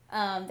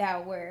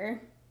 that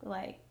were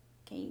like,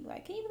 can you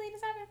believe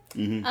this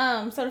happened?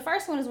 Mm-hmm. So the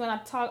first one is when I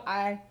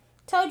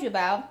told you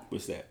about.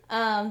 What's that?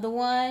 The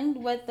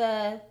one with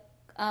the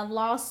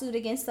lawsuit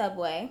against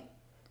Subway.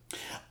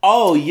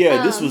 Oh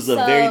yeah, this was a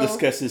very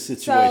disgusting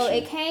situation. So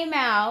it came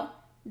out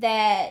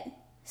that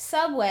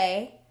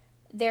Subway,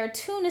 their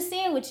tuna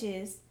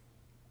sandwiches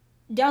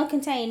don't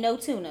contain no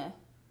tuna.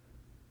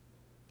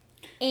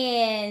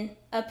 And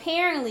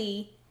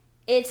apparently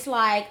it's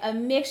like a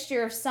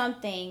mixture of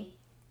something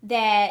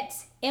that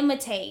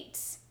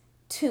imitates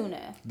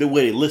tuna. The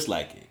way it looks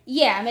like it.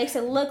 Yeah, it makes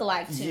it look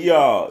like tuna.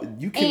 Y'all,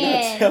 you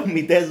cannot tell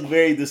me that's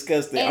very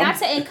disgusting.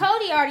 And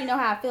Cody already know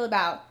how I feel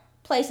about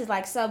places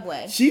like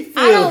Subway. She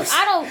feels.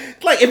 I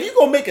don't. Like, if you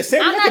gonna make a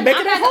sandwich, you can make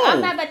it at home.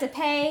 I'm not about to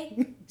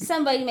pay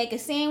somebody to make a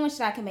sandwich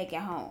that I can make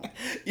at home.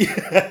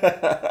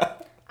 Yeah.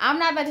 I'm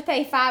not about to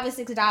pay $5 or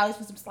 $6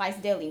 for some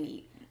sliced deli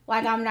meat.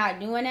 Like, I'm not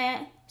doing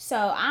that. So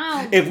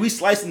I don't. If we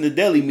slicing the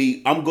deli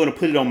meat, I'm gonna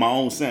put it on my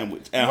own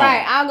sandwich at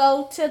Right, home.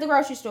 I'll go to the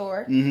grocery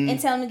store and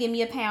tell them to give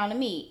me a pound of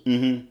meat.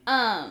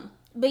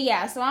 But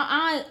yeah, so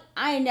I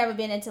ain't never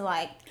been into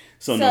like.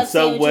 So no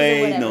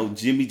Subway, or no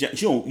Jimmy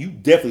John's. You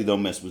definitely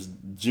don't mess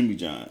with Jimmy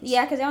John's.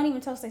 Yeah, because they don't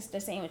even toast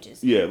their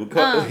sandwiches. Yeah,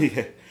 because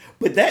yeah.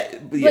 But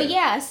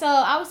yeah, so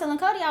I was telling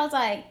Cody, I was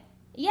like,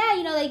 yeah,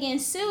 you know, they getting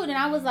sued, and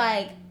I was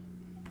like,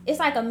 it's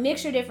like a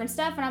mixture of different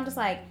stuff, and I'm just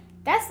like,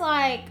 that's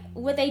like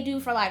what they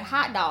do for like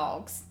hot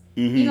dogs.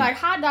 You know, like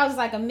hot dogs is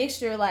like a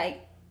mixture of like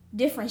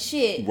different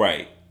shit.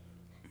 Right.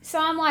 So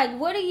I'm like,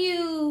 what are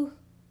you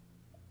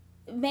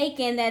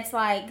making that's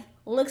like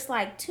looks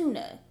like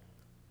tuna?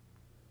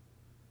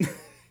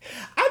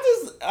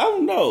 I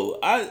don't know.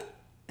 I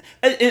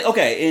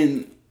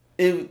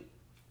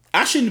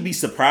shouldn't be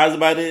surprised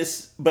by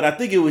this, but I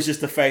think it was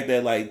just the fact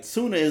that like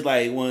tuna is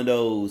like one of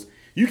those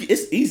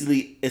it's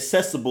easily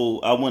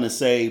accessible. I want to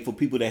say for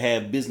people that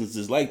have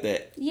businesses like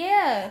that.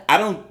 Yeah.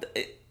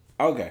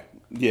 Okay.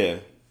 Yeah.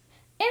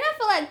 And I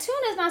feel like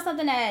tuna is not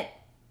something that.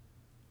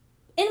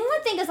 And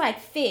one thing is like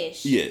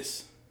fish.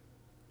 Yes.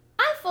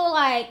 I feel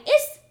like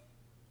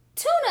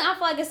tuna. I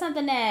feel like it's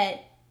something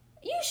that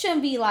you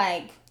shouldn't be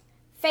like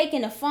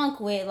faking the funk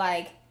with,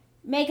 like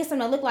making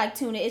something look like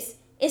tuna.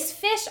 It's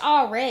fish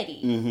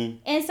already,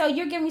 and so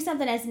you're giving me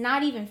something that's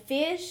not even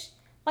fish.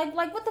 Like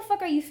what the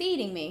fuck are you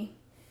feeding me?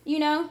 You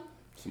know.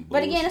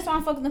 But again, that's why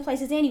I'm focusing on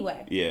places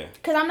anyway. Yeah.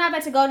 Because I'm not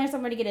about to go there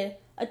somewhere to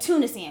get a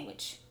tuna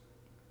sandwich.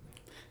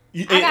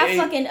 I got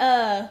fucking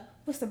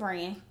what's the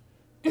brand?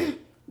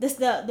 This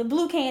the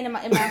blue can in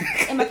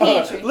my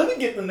pantry. Let me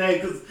get the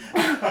name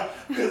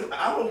because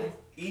I don't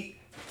eat.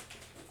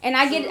 And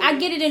I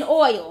get it in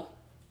oil.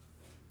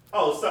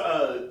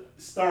 Oh,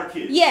 Star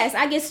Kiss. Yes,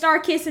 I get Star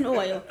Kiss in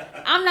oil.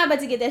 I'm not about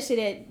to get that shit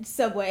at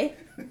Subway.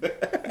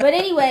 But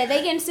anyway,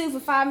 they getting sued for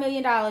 $5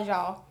 million,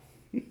 y'all.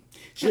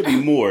 Should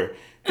be more.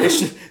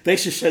 They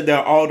should shut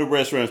down all the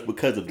restaurants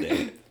because of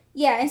that.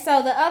 Yeah, and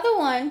so the other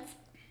one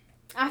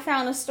I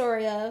found a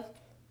story of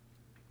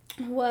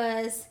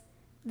was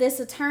this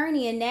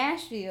attorney in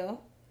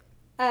Nashville.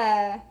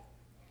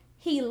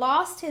 He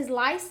lost his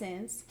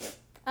license,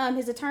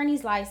 his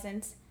attorney's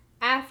license,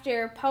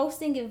 after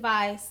posting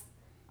advice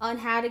on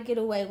how to get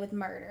away with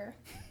murder.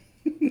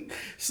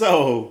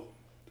 So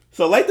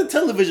like the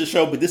television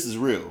show, but this is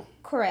real.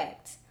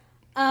 Correct.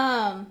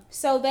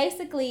 So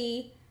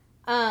basically,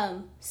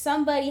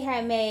 somebody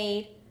had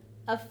made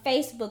a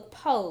Facebook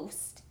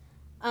post,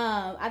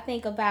 I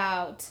think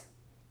about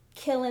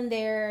killing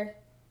their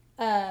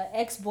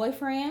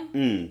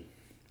ex-boyfriend.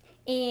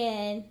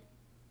 And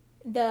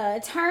the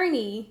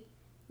attorney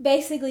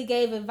basically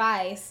gave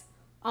advice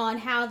on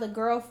how the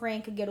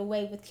girlfriend could get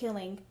away with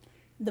killing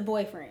the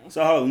boyfriend.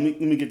 So let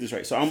me get this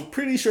right. So I'm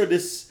pretty sure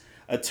this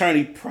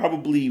attorney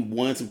probably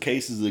won some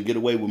cases to get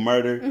away with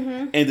murder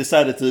and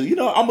decided to,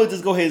 I'm gonna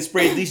just go ahead and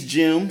spread these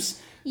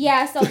gems.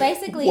 Yeah, so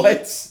basically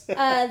What?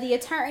 the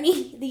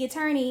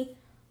attorney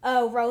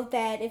wrote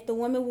that if the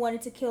woman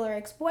wanted to kill her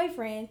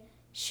ex-boyfriend,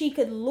 she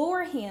could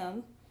lure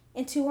him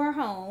into her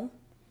home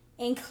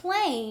and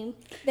claim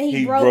that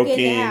he broke in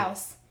the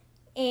house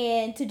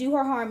and to do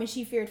her harm, and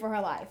she feared for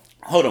her life.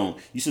 Hold on.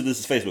 You said this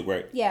is Facebook,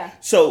 right? Yeah.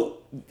 So,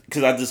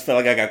 because I just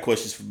felt like I got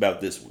questions about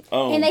this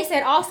one. And they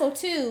said also,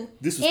 too,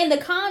 in the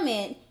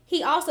comment,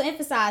 he also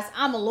emphasized,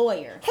 I'm a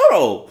lawyer.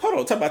 Hold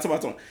on. Talk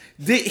about.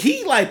 Did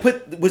he,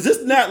 was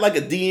this not like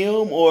a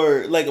DM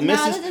or like a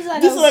message?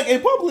 This is like a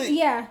public?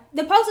 Yeah.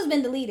 The post has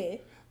been deleted.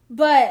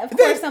 But, of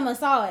course, someone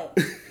saw it.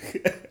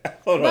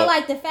 Hold on. But,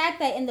 like, the fact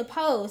that in the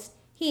post,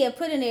 he had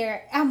put in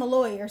there, I'm a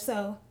lawyer,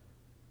 so.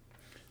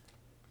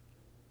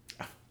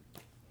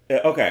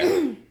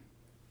 Okay.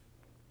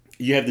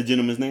 You have the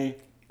gentleman's name?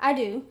 I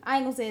do. I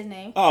ain't gonna say his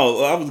name.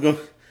 Oh, I was gonna.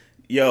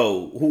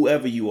 Yo,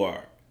 whoever you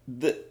are,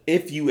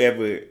 if you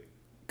ever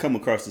come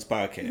across this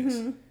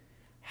podcast,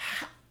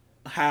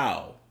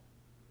 how?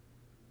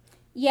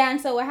 Yeah,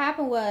 and so what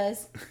happened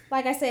was,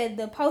 like I said,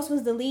 the post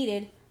was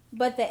deleted,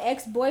 but the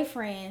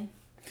ex-boyfriend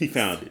he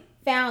found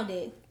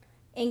it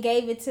and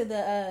gave it to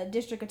the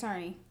district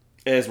attorney.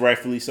 As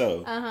rightfully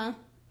so.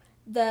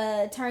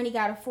 The attorney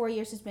got a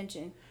 4-year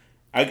suspension.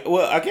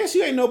 I guess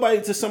you ain't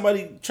nobody to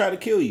somebody try to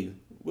kill you.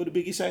 What did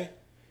Biggie say?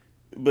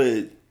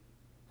 But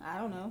I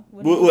don't know.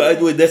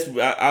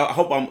 I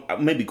hope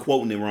I'm maybe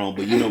quoting it wrong,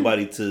 but you're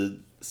nobody to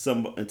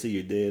until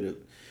you're dead.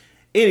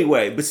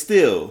 Anyway, but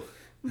still.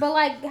 But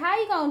like, how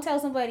you gonna tell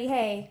somebody,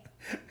 hey,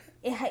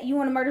 you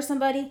want to murder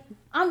somebody?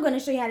 I'm gonna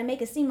show you how to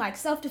make it seem like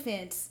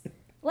self-defense.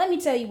 Let me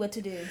tell you what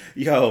to do.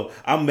 Yo,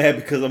 I'm mad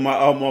because all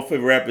my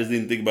favorite rappers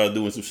didn't think about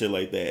doing some shit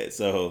like that.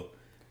 So.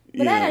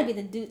 But that gotta be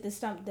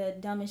the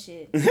dumbest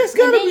shit. That's And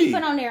gotta then be. you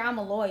put on there, I'm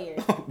a lawyer.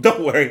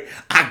 Don't worry,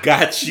 I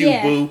got you,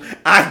 Yeah. boo.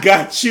 I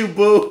got you,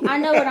 boo. I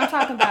know what I'm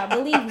talking about.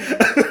 Believe me.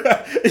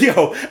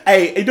 Yo,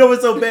 hey, you know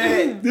what's so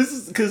bad? This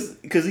is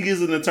because he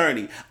is an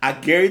attorney. I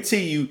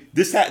guarantee you,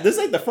 this ain't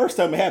the first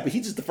time it happened.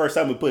 He just the first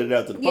time we put it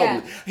out to the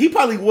public. Yeah. He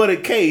probably won a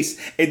case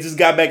and just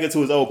got back into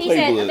his old He said,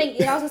 I playbook. think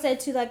it also said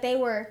too, like they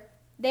were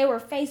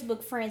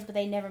Facebook friends, but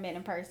they never met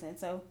in person.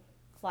 So,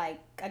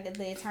 like,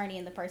 the attorney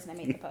and the person that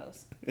made the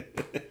post.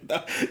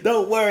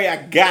 Don't worry,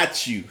 I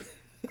got you.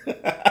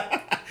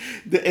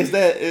 Is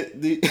that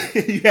do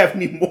you have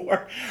any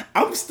more?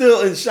 I'm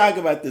still in shock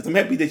about this. I'm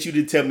happy that you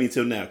didn't tell me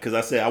until now because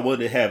I said I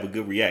wanted to have a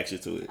good reaction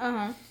to it.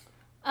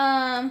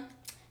 And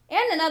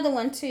another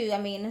one too. I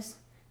mean,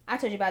 I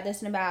told you about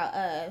this and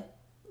about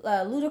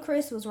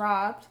Ludacris was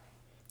robbed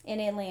in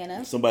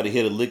Atlanta. Somebody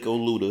hit a lick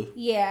on Luda.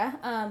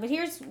 Yeah. But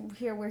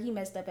here where he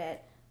messed up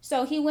at.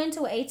 So he went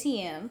to an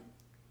ATM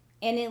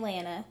in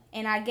Atlanta,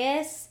 and I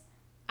guess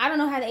I don't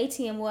know how the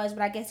ATM was,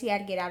 but I guess he had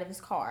to get out of his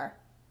car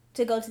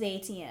to go to the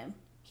ATM.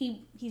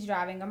 He's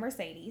driving a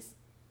Mercedes.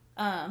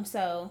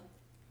 So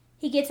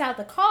he gets out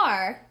the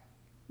car,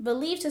 but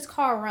leaves his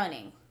car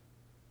running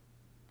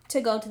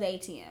to go to the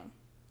ATM.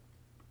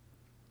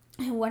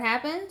 And what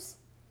happens?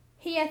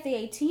 He at the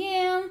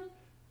ATM,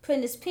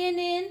 putting his pin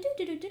in,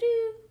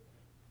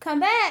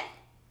 come back,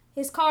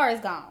 his car is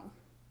gone.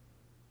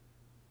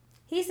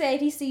 He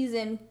said he sees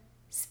him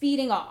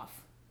speeding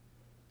off.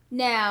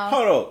 Now,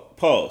 Hold on,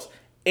 pause.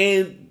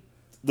 And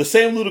the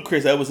same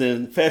Ludacris that was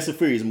in Fast and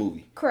Furious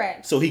movie.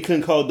 correct. So he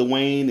couldn't call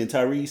Dwayne and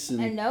Tyrese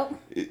And nope.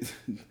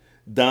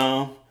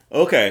 Dom.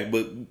 Okay,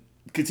 but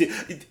continue.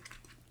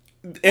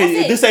 And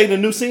it. this ain't a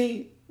new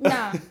scene.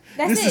 Nah,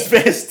 that's This it.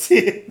 is Fast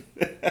 10.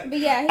 But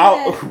yeah,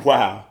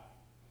 Wow.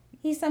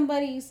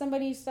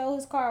 somebody stole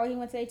his car when he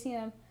went to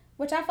ATM,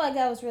 which I felt like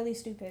that was really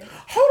stupid.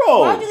 Hold on.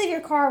 Why would you leave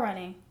your car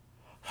running?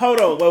 Hold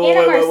on. In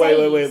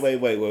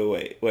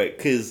a Wait.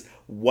 Because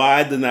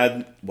why did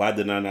I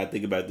not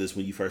think about this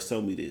when you first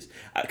told me this?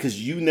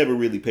 Because you never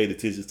really paid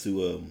attention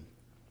to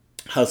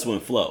Hustle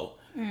and Flow.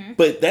 Mm-hmm.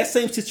 But that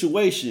same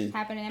situation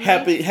happened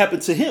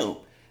to him.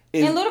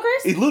 And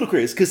Ludacris? It's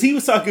Ludacris because he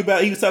was talking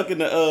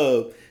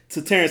to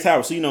Terrence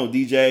Howard. So you know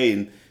DJ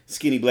and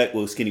Skinny Black.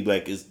 Well, Skinny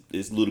Black is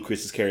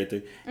Ludacris's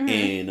character,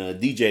 and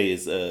DJ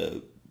is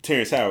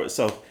Terrence Howard.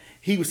 So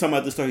he was talking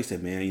about this story. He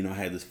said, "Man, I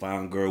had this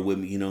fine girl with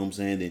me. You know what I'm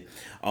saying? And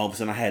all of a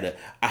sudden,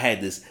 I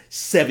had this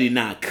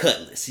 '79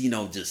 Cutlass.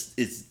 Just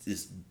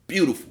it's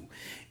beautiful.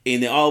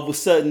 And then all of a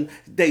sudden,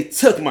 they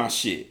took my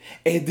shit.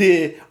 And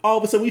then all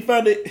of a sudden, we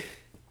found it."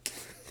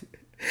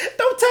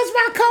 Don't touch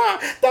my car.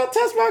 Don't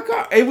touch my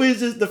car. It was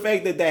just the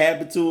fact that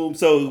happened to him.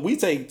 So we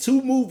take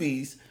two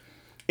movies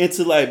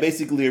into like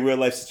basically a real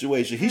life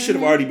situation. He should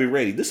have already been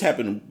ready. This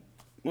happened.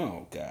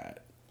 Oh God,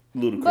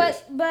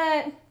 Ludacris.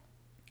 But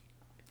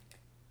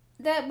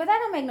that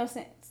don't make no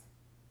sense.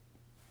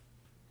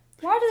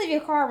 Why would you leave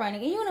your car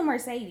running? And you in a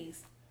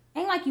Mercedes?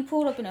 Ain't like you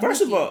pulled up in a.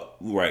 First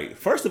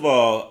of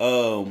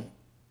all,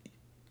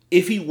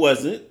 if he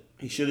wasn't,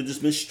 he should have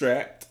just been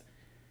strapped.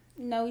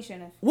 No, he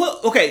shouldn't have.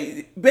 Well,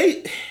 okay, I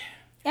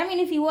mean,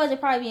 if he was,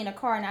 it'd probably be in a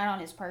car, not on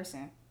his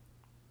person.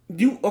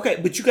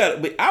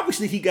 But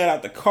obviously he got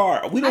out the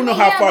car. We don't know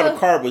how far the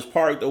car was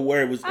parked or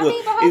where it was. But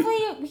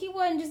hopefully he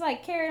wasn't just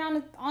like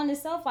carrying on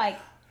himself like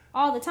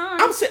all the time.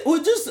 I'm saying,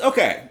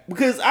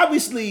 because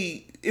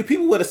obviously if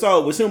people would have saw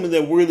it was him and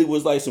there really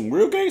was like some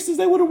real gangsters,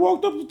 they would have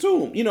walked up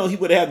to him. He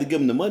would have had to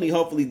give him the money.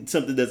 Hopefully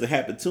something doesn't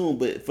happen to him.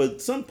 But for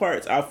some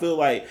parts, I feel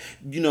like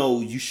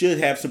you should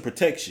have some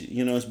protection.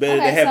 It's better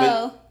to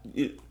have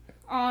it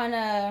on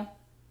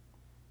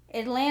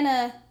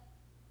Atlanta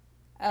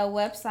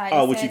website.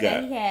 Oh, what you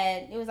got?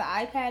 That it was an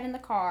iPad in the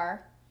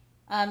car.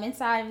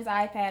 Inside of his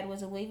iPad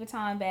was a Louis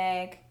Vuitton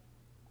bag.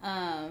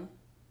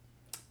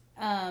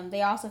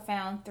 They also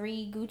found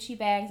 3 Gucci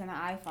bags and an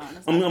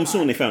iPhone. I'm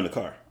assuming they found the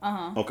car.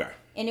 Okay.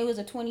 And it was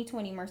a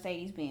 2020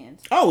 Mercedes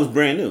Benz. Oh, it was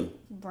brand new.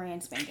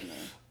 Brand spanking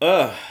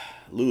new.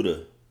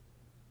 Luda.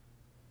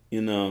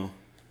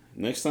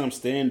 Next time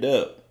stand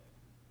up.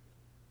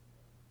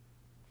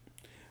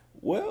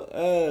 Well,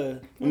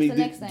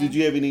 did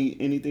you have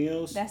anything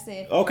else? That's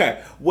it.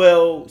 Okay.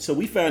 Well, so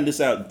we found this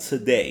out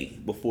today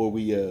before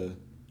we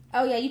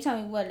Oh yeah, you tell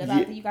me what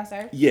about the You Got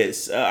Served?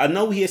 Yes, I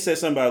know we had said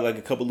something about like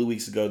a couple of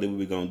weeks ago that we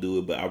were gonna do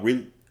it,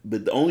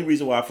 but the only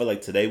reason why I feel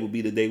like today would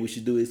be the day we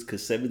should do it is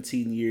because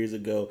 17 years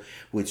ago,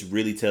 which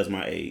really tells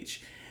my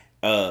age.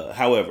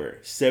 However,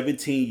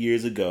 17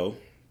 years ago,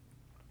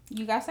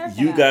 You Got Served.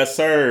 You Got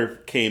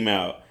Served came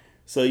out,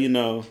 so yeah.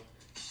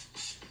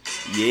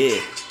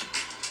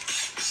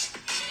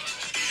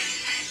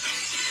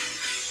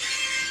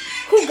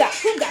 Who got?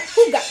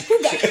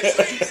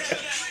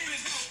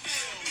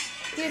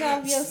 Get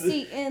off your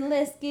seat and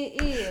let's get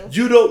ill.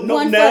 You don't know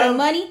 1 now. for the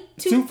money,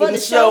 2 for the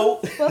show.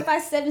 4,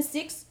 5, 7,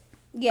 6.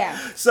 Yeah.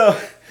 So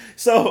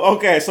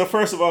okay. So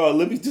first of all,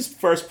 let me just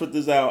first put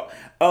this out.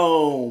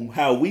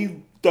 How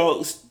we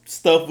thought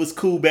stuff was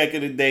cool back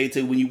in the day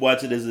till when you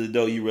watch it as an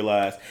adult, you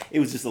realize it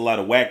was just a lot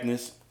of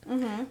whackness.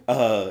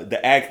 Mm-hmm.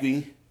 The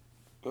acting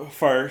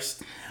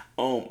first.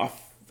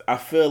 I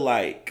feel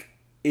like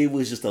it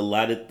was just a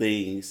lot of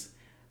things.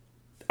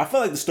 I feel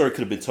like the story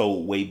could have been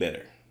told way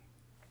better.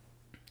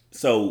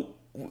 So,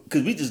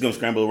 because we just gonna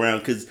scramble around,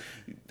 because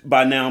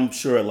by now I'm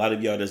sure a lot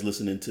of y'all that's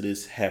listening to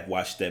this have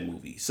watched that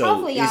movie. So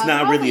Hopefully it's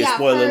not really a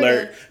spoiler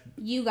alert.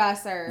 You got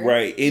served.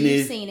 Right. And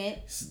You've seen it.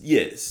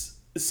 Yes.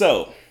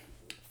 So,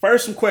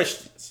 first some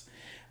questions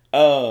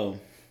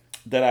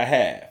that I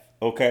have.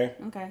 Okay.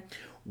 Okay.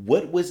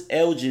 What was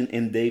Elgin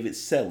and David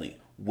selling?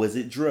 Was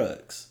it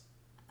drugs?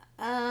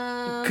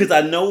 Because It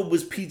I know it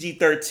was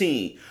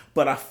PG-13,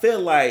 but I feel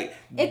like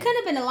could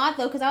have been a lot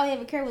though, because all they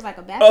ever carried was like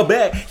a backpack. a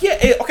bag.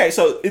 Yeah. Okay.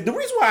 So the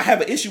reason why I have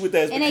an issue with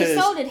that is And because they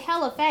sold it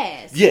hella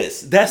fast.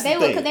 yes, that's They the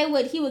would, thing.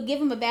 because he would give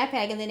them a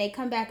backpack and then they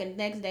come back the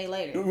next day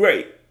later.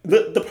 Right.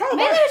 The problem.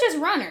 Maybe they're just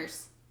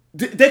runners.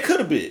 They could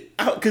have been,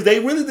 because they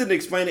really didn't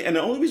explain it, and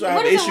the only reason I have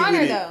What an is a issue runner,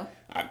 with it, though?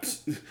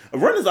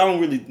 Runners I don't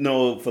really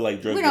know for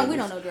like drug. We dealers.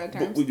 don't know drug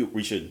But terms.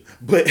 we shouldn't.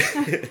 But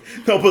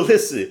no, but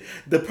listen,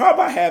 the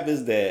problem I have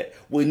is that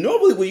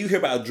normally when you hear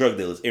about drug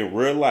dealers in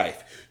real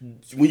life,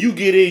 when you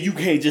get in, you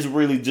can't just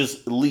really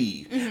just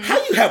leave. Mm-hmm. How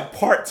you have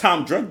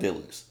part-time drug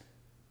dealers?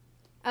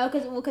 Oh,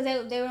 because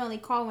they would only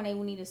call when they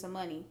needed some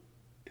money,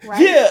 right?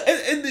 Yeah,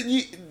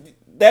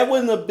 that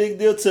wasn't a big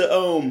deal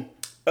to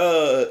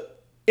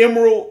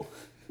Emerald,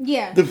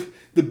 Yeah.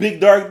 the big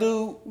dark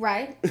dude.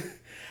 Right.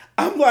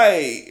 I'm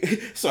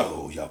like,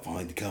 so y'all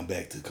finally come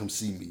back to come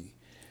see me.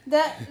 It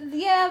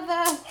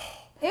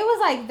was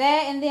like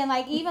that, and then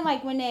like even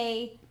like when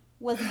they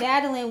was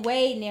battling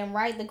Wade and them,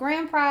 right? The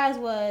grand prize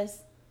was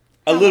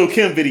A Little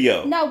Kim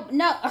video. no.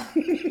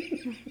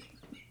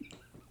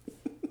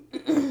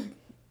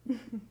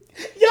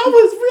 Y'all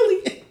was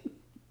really.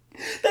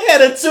 They had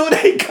a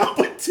 2-day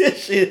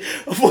competition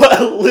for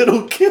a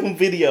Little Kim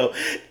video.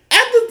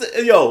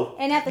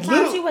 And at the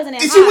time, she wasn't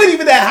that She hot. wasn't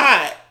even that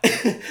hot.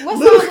 What song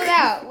Little- was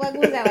that? What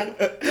was that like?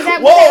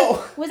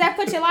 Whoa. Was that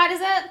Put Your Lighters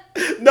Up?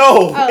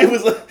 No, Oh. it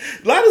was.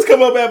 Lighters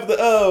come up after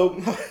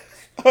the.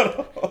 Hold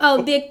on.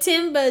 Oh, Big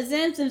Timber,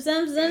 Zim.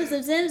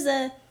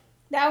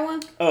 That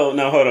one. Oh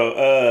no, hold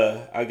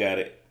on. I got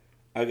it.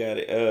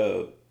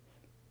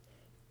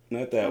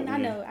 Not that one. I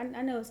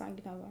know what song you're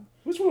talking about.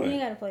 Which You ain't one?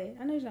 gotta play it.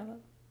 I know what you're talking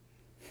about.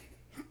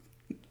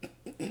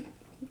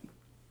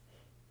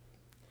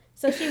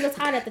 So she was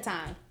hot at the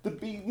time. The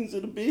beatings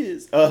of the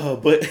biz.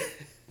 But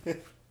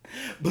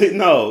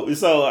no.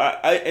 So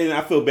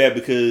I feel bad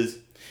because,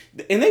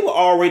 and they were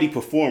already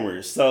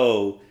performers,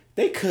 so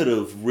they could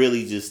have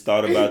really just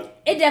thought about.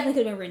 It definitely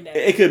could have been written down.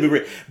 It could be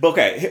written. But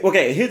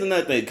okay. Here's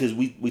another thing, because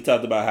we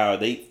talked about how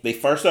they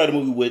first started the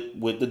movie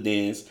with the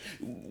dance.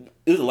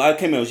 There's a lot of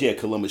cameos. Yeah,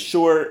 Columbus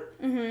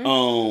Short.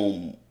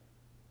 Mm-hmm.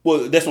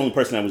 Well, that's the only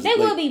person that was. They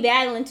will be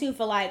battling too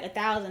for like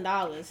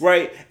 $1,000.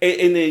 Right,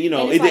 and then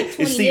And it's like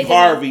 20 it's Steve niggas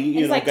Harvey.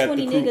 It's like got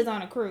 20 the crew. niggas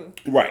on a crew.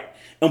 Right,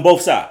 on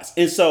both sides,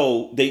 and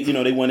so they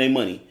won their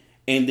money,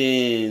 and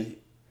then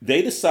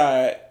they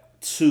decide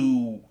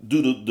to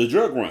do the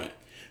drug run.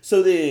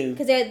 So then,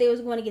 Because they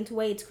was going to get into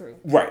Wade's crew.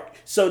 right.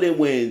 So then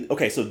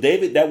so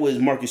David, that was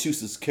Marcus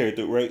Houston's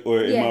character, right?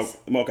 Or Yes.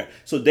 okay.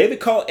 So David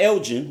called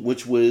Elgin,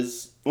 which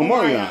was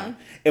Omarion,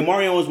 and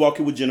Marion was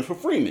walking with Jennifer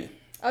Freeman.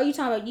 Oh, you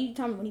talking about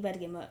when he about to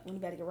get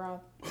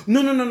robbed?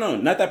 No,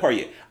 not that part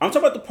yet. I'm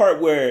talking about the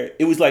part where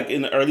it was like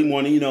in the early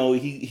morning.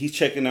 He's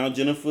checking out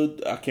Jennifer.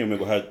 I can't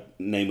remember her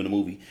name in the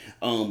movie.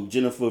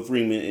 Jennifer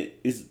Freeman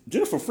is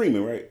Jennifer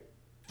Freeman, right?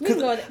 We can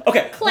go with-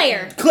 Okay,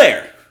 Claire.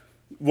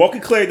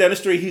 Walking Claire down the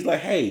street. He's like,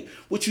 "Hey,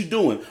 what you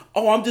doing?"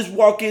 "Oh, I'm just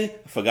walking."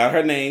 I forgot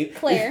her name.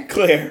 Claire.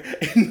 Claire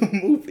in the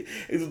movie.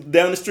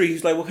 Down the street.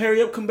 He's like, "Well,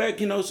 hurry up, come back.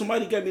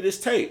 Somebody got me this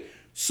tape."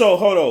 So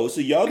hold on. So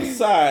y'all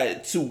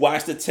decide to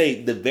watch the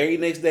tape the very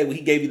next day when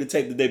he gave you the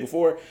tape the day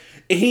before,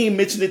 and he ain't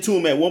mentioned it to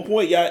him at one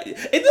point. Y'all, and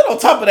then on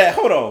top of that,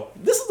 hold on.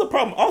 This is the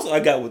problem. Also,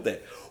 I got with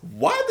that.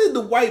 Why did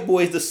the white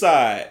boys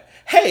decide?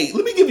 Hey,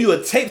 let me give you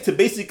a tape to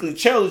basically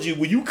challenge you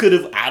when you could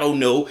have, I don't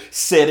know,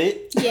 said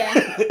it. Yeah,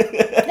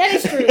 that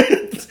is true.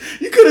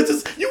 You could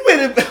have you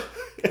went in.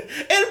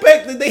 And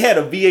back then they had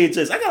a VHS.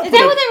 Is that what they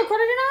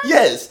recorded it on?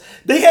 Yes,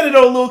 they had it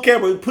on a little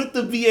camera. Put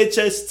the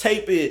VHS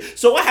tape in.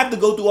 So I have to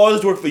go through all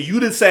this work for you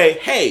to say,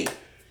 "Hey,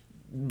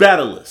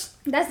 battle us."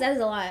 That is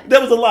a lot. That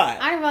was a lie.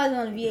 I didn't realize it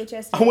was on the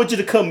VHS. I want you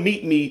to come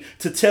meet me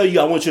to tell you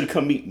I want you to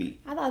come meet me.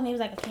 I thought maybe it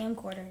was like a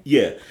camcorder.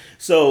 Yeah.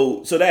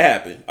 So that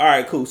happened. All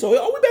right, cool. So we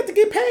about to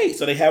get paid.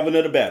 So they have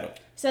another battle.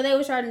 So they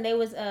was charging. They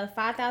was $5,000,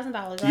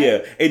 right? Yeah,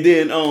 and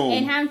then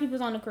And how many people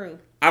was on the crew?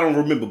 I don't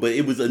remember, but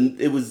it was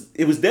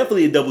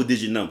definitely a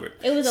double-digit number.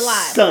 It was a lot.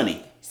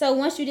 Sunny. So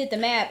once you did the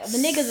math, the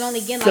niggas only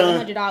getting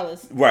like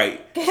 $100.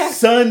 Right.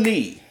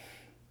 Sunny.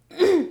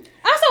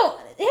 Also,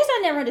 here's what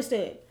I never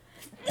understood.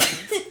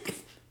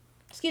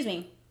 Excuse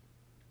me.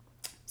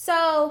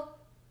 So,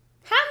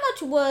 how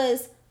much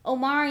was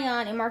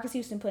Omarion and Marcus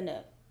Houston putting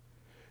up?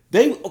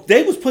 They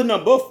was putting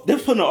up both. They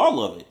was putting up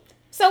all of it.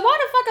 So why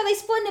the fuck are they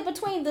splitting it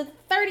between the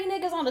 30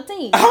 niggas on the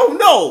team? I don't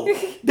know.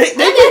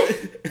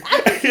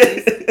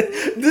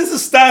 This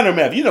is Steiner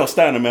math. You know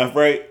Steiner math,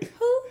 right?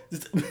 Who?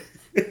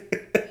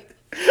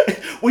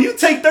 when you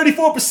take 34%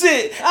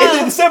 and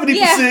then 70%,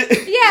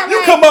 yeah, you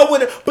like, come up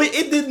with it. But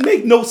it didn't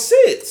make no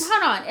sense.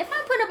 Hold on. If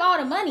I'm putting up all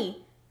the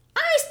money, I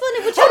ain't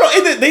splitting it with you.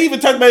 Hold on. They even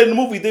talked about it in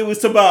the movie. They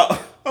was about,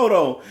 hold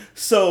on.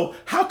 So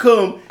how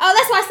come? Oh,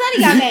 that's why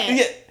Sonny got mad.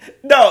 Yeah.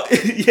 No,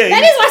 yeah.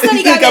 That is why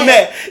Sonny got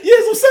mad. Yeah,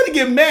 so Sonny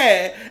get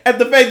mad at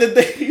the fact that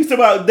they used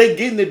about they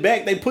getting it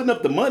back, they putting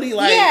up the money.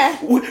 Like,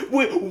 yeah.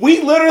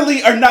 we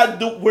literally are not.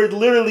 We're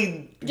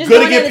literally just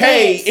gonna get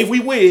paid if we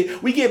win.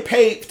 We get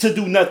paid to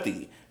do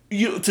nothing,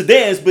 to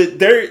dance, but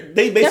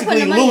they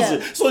basically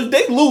losers. So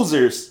they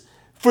losers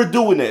for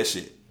doing that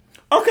shit.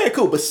 Okay,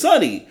 cool. But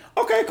Sonny,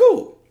 okay,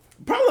 cool.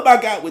 Problem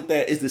I got with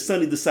that is that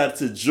Sonny decided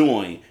to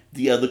join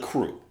the other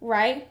crew.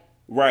 Right.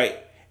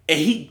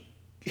 And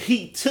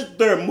he took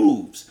their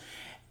moves.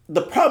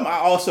 The problem I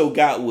also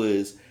got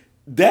was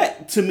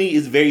that to me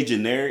is very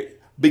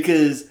generic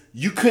because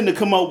you couldn't have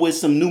come up with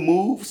some new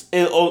moves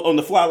on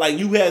the fly. Like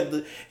you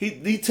had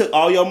he took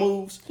all your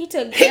moves. He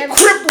crip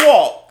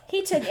walk.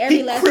 He took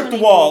every last one of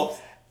crip walk.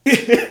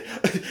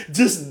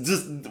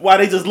 just why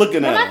they just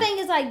looking at him. My thing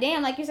is like,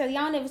 damn, like you said,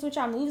 y'all never switch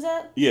y'all moves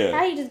up. Yeah.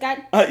 How you just got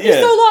he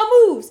stole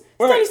all moves.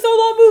 Right. Stole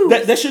all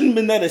moves. That shouldn't have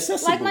been that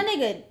accessible. Like my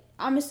nigga,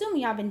 I'm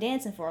assuming y'all been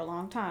dancing for a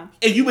long time.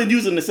 And you've been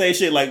using the same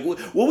shit. Like,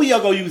 what were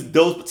y'all gonna use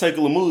those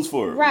particular moves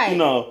for? Right. You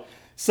know.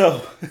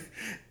 So,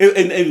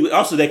 and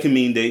also that can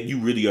mean that you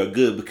really are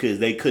good because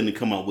they couldn't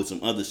come up with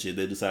some other shit.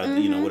 They decided,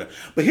 to, whatever.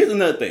 But here's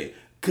another thing,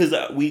 because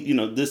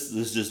this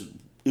is just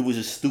it was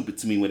just stupid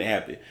to me when it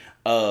happened.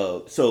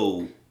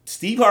 So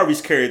Steve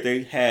Harvey's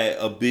character had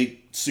a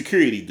big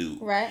security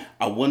dude. Right.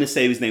 I want to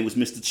say his name was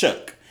Mr.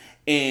 Chuck,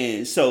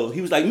 and so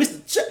he was like,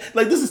 Mr. Chuck,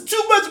 like this is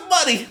too much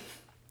money.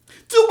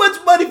 Too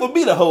much money for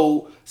me to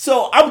hold,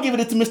 so I'm giving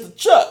it to Mr.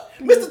 Chuck.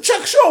 Mr.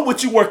 Chuck, show him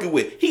what you working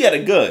with. He had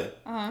a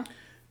gun.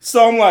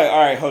 So I'm like, all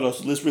right, hold on.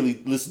 So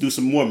let's do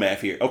some more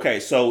math here.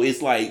 Okay, so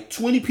it's like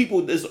 20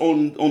 people that's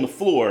on the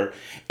floor,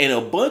 and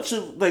a bunch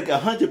of like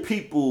 100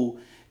 people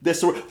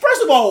that's.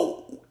 First of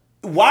all,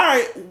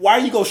 why are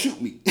you gonna shoot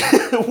me?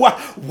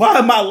 why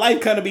am my life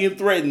kind of being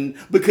threatened?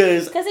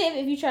 Because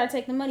if you try to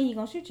take the money, he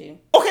gonna shoot you.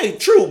 Okay,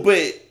 true,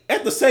 but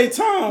at the same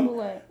time,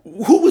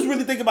 who was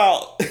really thinking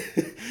about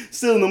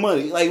stealing the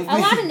money? Like a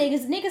lot of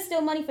niggas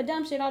steal money for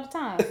dumb shit all the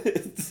time.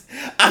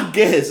 I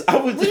guess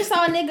We just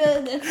saw a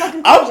nigga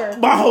fucking cover.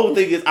 My whole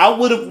thing is I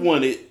would have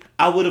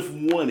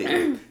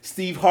wanted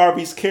Steve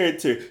Harvey's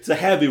character to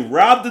have been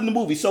robbed in the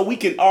movie, so we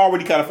can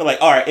already kind of feel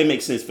like, all right, it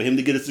makes sense for him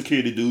to get a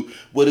security dude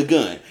with a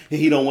gun, and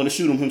he don't want to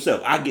shoot him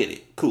himself. I get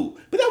it, cool,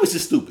 but that was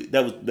just stupid.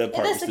 That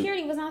part. The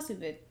security was not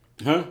stupid.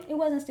 Huh? It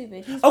wasn't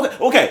stupid.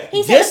 Okay.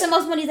 He said it's the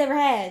most money he's ever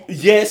had.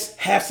 Yes,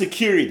 have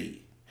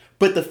security.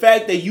 But the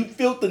fact that you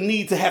felt the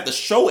need to have to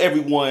show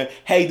everyone,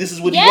 hey, this is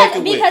what you're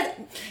working with. Because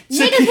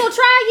niggas will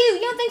try you.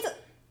 You don't think so?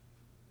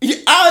 Yeah,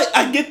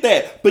 I get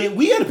that. But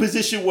we had a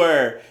position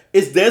where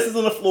it's dancers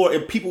on the floor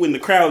and people in the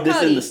crowd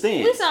that's in the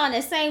stands. We saw in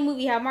the same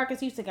movie how Marcus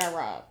Houston got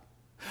robbed.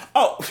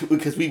 Oh,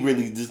 because we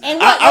really just... And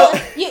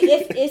if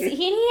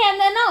he had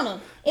nothing on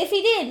him. If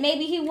he did,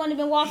 maybe he wouldn't have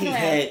been walking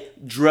around. He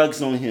had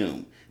drugs on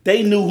him.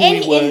 They knew who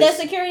he was. And the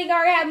security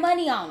guard had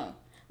money on him.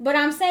 But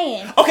I'm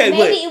saying, okay,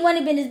 maybe it wouldn't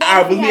have been as bad.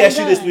 All right, but let me ask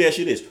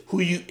you this.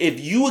 If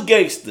you a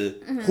gangster,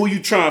 who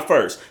you trying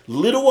first?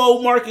 Little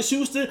old Marcus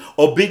Houston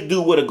or big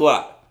dude with a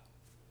Glock?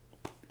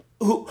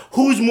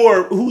 Who's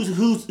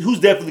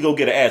definitely gonna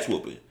get an ass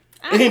whooping?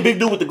 It ain't big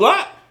dude with the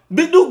Glock.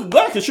 Big dude with the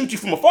Glock can shoot you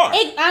from afar.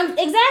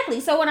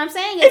 Exactly. So what I'm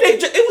saying is,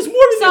 it was more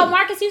than so that.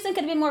 Marcus Houston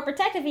could have been more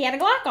protective if he had a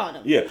Glock on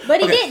him. Yeah,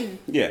 but he didn't.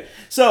 Yeah.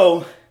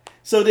 So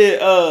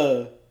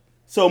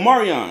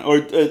Marion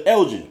or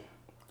Elgin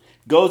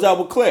goes out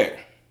with Claire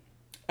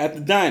at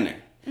the diner.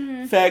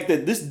 Fact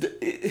that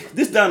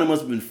this diner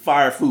must have been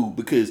fire food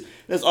because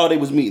that's all they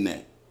was meeting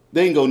at.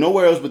 They didn't go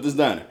nowhere else but this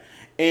diner.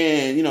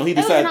 And he decided. It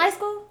was in high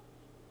school?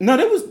 No,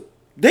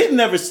 they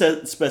never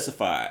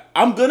specified.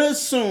 I'm gonna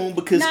assume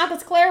because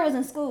Claire was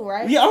in school,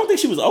 right? Yeah, I don't think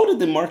she was older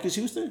than Marcus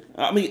Houston.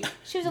 I mean,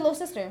 she was a little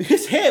sister.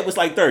 His head was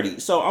like 30,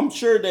 so I'm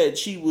sure that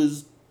she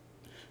was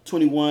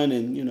 21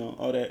 and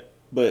all that.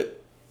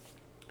 But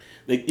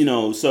they,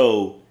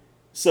 so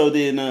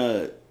they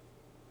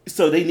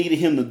needed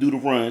him to do the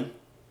run.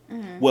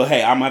 Well,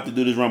 hey, I'm gonna have to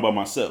do this run by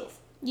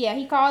myself. Yeah,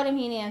 he called him.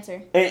 He didn't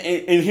answer.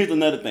 And here's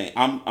another thing.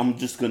 I'm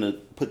just gonna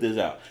put this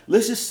out.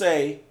 Let's just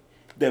say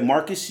that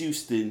Marcus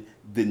Houston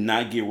did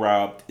not get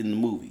robbed in the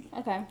movie.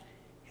 Okay.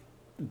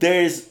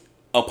 There's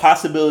a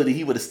possibility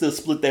he would have still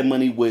split that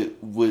money with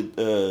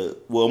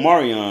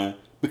Marion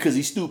because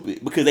he's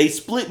stupid. Because they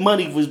split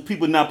money with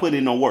people not putting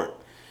in no work.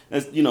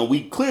 That's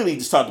we clearly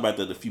just talked about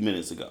that a few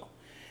minutes ago.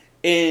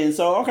 And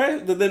so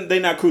then they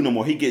not crew no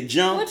more. He get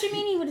jumped. What you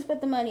mean he would have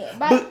split the money?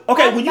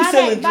 When you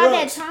selling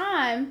drugs,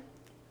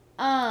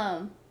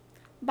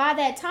 by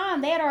that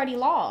time they had already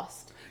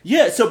lost.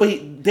 Yeah. So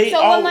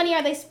what money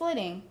are they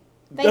splitting?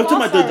 I'm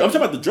talking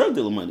about the drug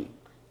dealer money.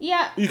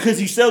 Yeah. Because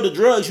you sell the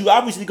drugs, you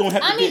obviously gonna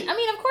have to. I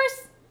mean, of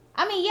course.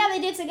 Yeah, they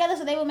did together,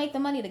 so they would make the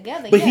money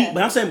together. But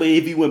I'm saying,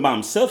 if he went by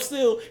himself,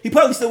 he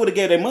probably still would have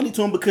gave that money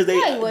to him because they.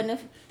 No, he wouldn't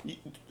have.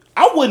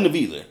 I wouldn't have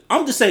either.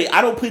 I'm just saying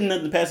I don't put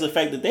nothing past the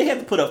fact that they had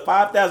to put up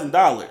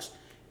 $5,000.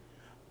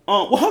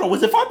 Well, hold on.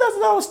 Was it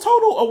 $5,000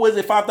 total, or was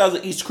it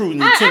 5,000 each crew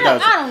and then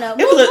 10,000? I don't know.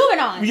 Moving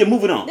on. Yeah,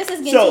 moving on. This is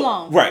getting too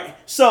long. Right.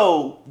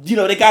 So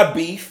they got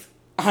beef.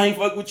 I ain't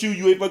fucking with you.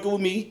 You ain't fucking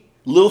with me.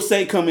 Lil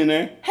Say come in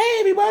there. Hey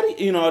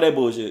everybody, all that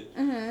bullshit.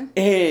 Mm-hmm.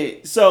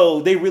 And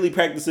so they really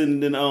practicing.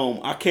 And then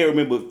I can't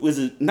remember. Was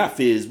it not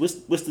Fizz?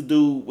 What's the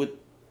dude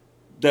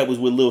that was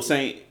with Lil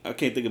Saint? I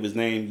can't think of his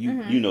name.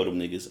 You know them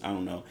niggas. I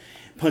don't know.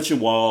 Punching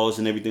walls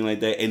and everything like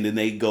that. And then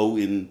they go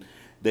and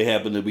they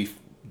happen to be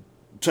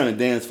trying to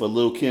dance for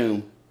Lil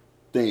Kim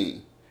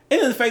thing.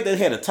 And then the fact that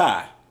they had a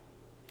tie.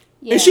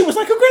 Yeah. And she was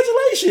like,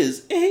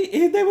 congratulations.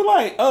 And they were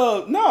like,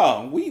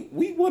 no,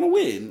 we want to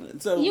win.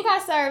 So You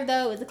Got Served,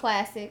 though, is a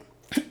classic.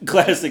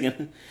 Classic.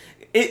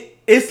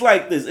 It's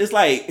like this. It's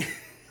like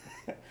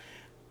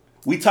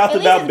we talked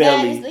about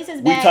Belly.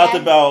 We talked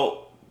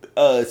about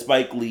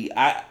Spike Lee.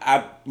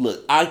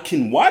 I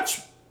can watch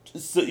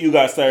You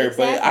Got Served,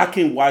 exactly. But I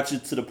can watch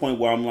it to the point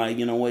where I'm like,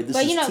 you know what, this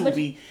is too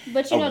be.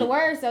 But you know the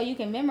words, though, you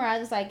can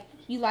memorize. It's like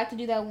you like to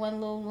do that one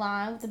little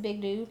line with the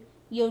big dude.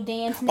 You'll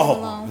dance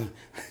alone.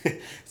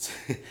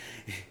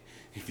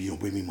 If you don't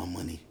bring me my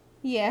money,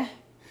 yeah,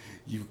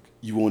 you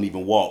won't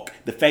even walk.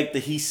 The fact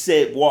that he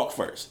said walk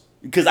first,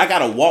 because I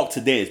gotta walk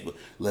to dance, but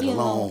let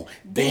alone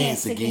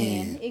dance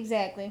again.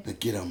 Exactly. Then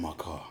get out of my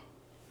car.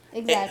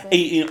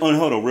 Exactly. And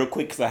hold on real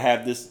quick, because I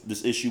have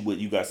this issue with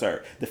You Got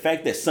Served. The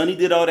fact that Sonny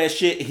did all that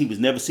shit and he was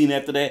never seen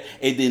after that,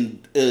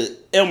 and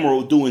then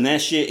Emerald doing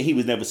that shit and he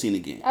was never seen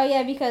again. Oh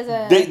yeah, because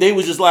they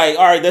was just like,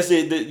 all right, that's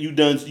it. You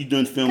done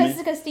filming.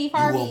 Because Steve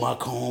Harvey. You want my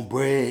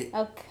cornbread?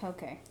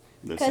 Okay.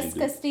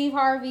 Because Steve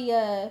Harvey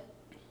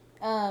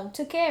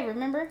took care of it,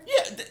 remember?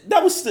 Yeah,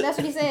 that's what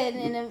he said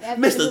in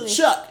Mr.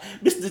 Chuck.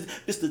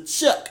 Mr.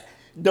 Chuck.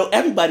 No,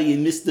 everybody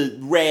in Mr.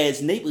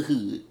 Rad's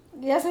neighborhood.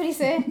 That's what he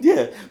said?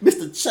 Yeah.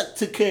 Mr. Chuck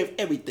took care of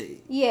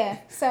everything. Yeah,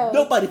 so...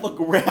 Nobody fuck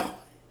around.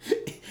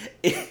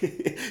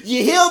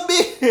 You hear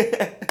me?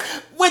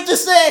 What you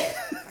say?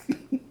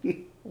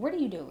 What are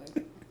you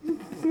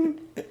doing?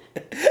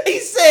 He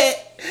said,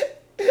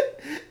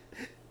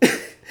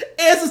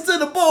 answers to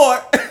the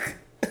board.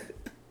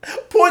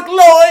 Pork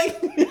loin.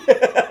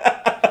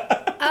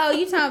 Oh,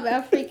 you talking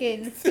about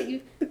freaking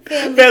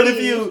Family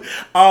Feud.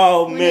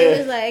 Oh, when man. It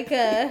was like,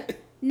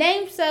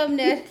 name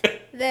something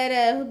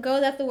that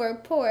goes after the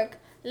word pork.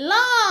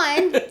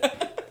 Lawn.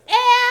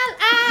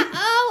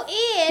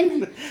 Lion.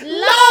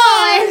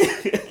 Lawn.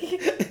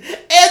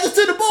 Answer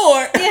to the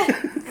board. Yeah.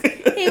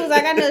 He was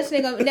like, I know this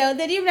nigga. No,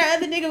 then even that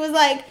other nigga was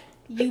like,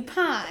 you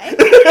pine.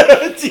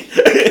 He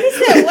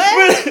said,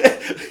 what?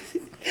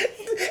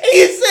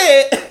 He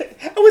said,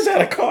 I wish I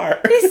had a car.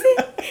 He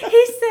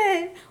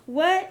said,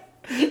 what?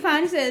 You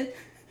pine?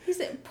 He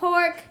said,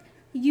 pork,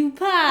 you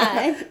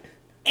pine.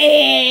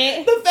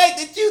 The fact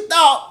that you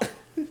thought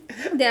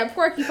that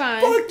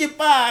porcupine.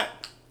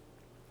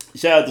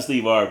 Shout out to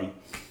Steve Harvey.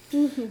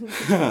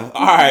 All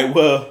right,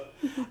 well,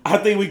 I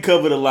think we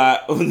covered a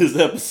lot on this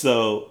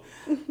episode.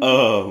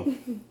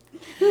 Lawn.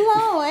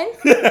 Lion.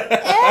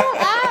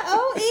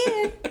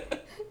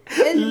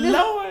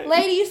 Lord.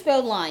 Lady, you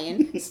spelled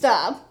lion.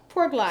 Stop.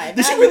 Pork lion.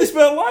 Did she really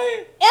spell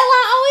lion?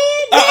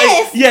 Lion?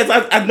 Yes.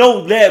 Yes, I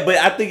know that, but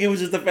I think it was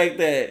just the fact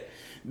that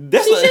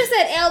she should have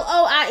said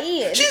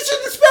LOIN. She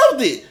should have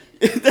spelled it.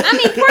 I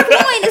mean, pork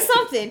loin is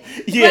something.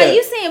 Yeah. But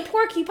you saying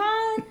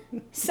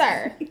porcupine?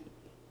 Sir.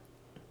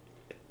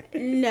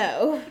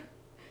 No.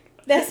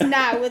 That's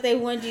not what they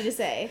wanted you to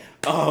say.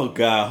 Oh,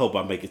 God. I hope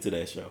I make it to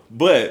that show.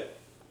 But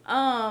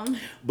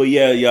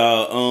yeah,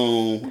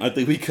 y'all. I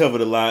think we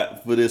covered a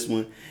lot for this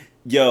one.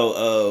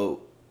 Yo,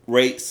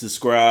 rate,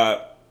 subscribe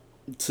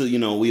to,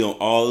 we on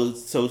all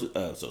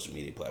social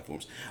media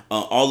platforms.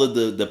 All of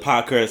the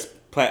podcast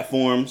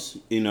platforms,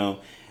 Random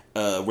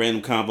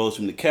Convos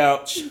from the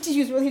Couch. You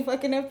was really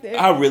fucking up there.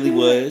 I really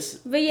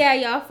was. But yeah,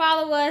 y'all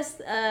follow us,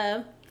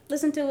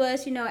 listen to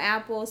us,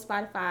 Apple,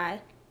 Spotify,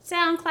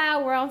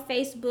 SoundCloud. We're on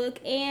Facebook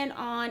and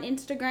on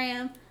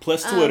Instagram.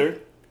 Plus Twitter.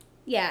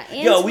 Yeah,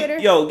 and Twitter.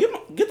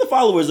 Get the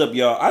followers up,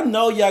 y'all. I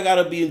know y'all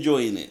gotta be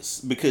enjoying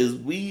this because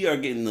we are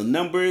getting the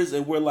numbers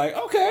and we're like,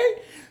 okay.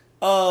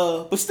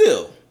 But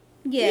still.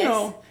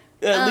 Yes.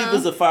 Leave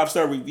us a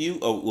 5-star review.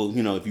 Oh,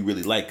 well, if you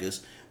really like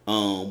us.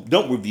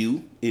 Don't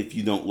review if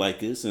you don't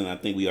like us, and I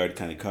think we already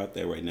kind of caught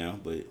that right now.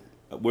 But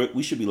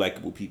we should be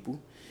likable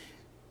people.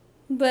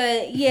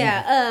 But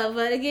yeah,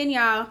 but again,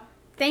 y'all,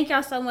 thank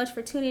y'all so much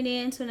for tuning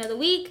in to another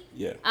week.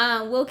 Yeah.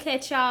 We'll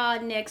catch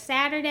y'all next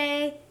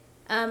Saturday.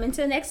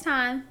 Until next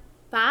time,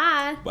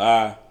 bye.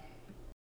 Bye.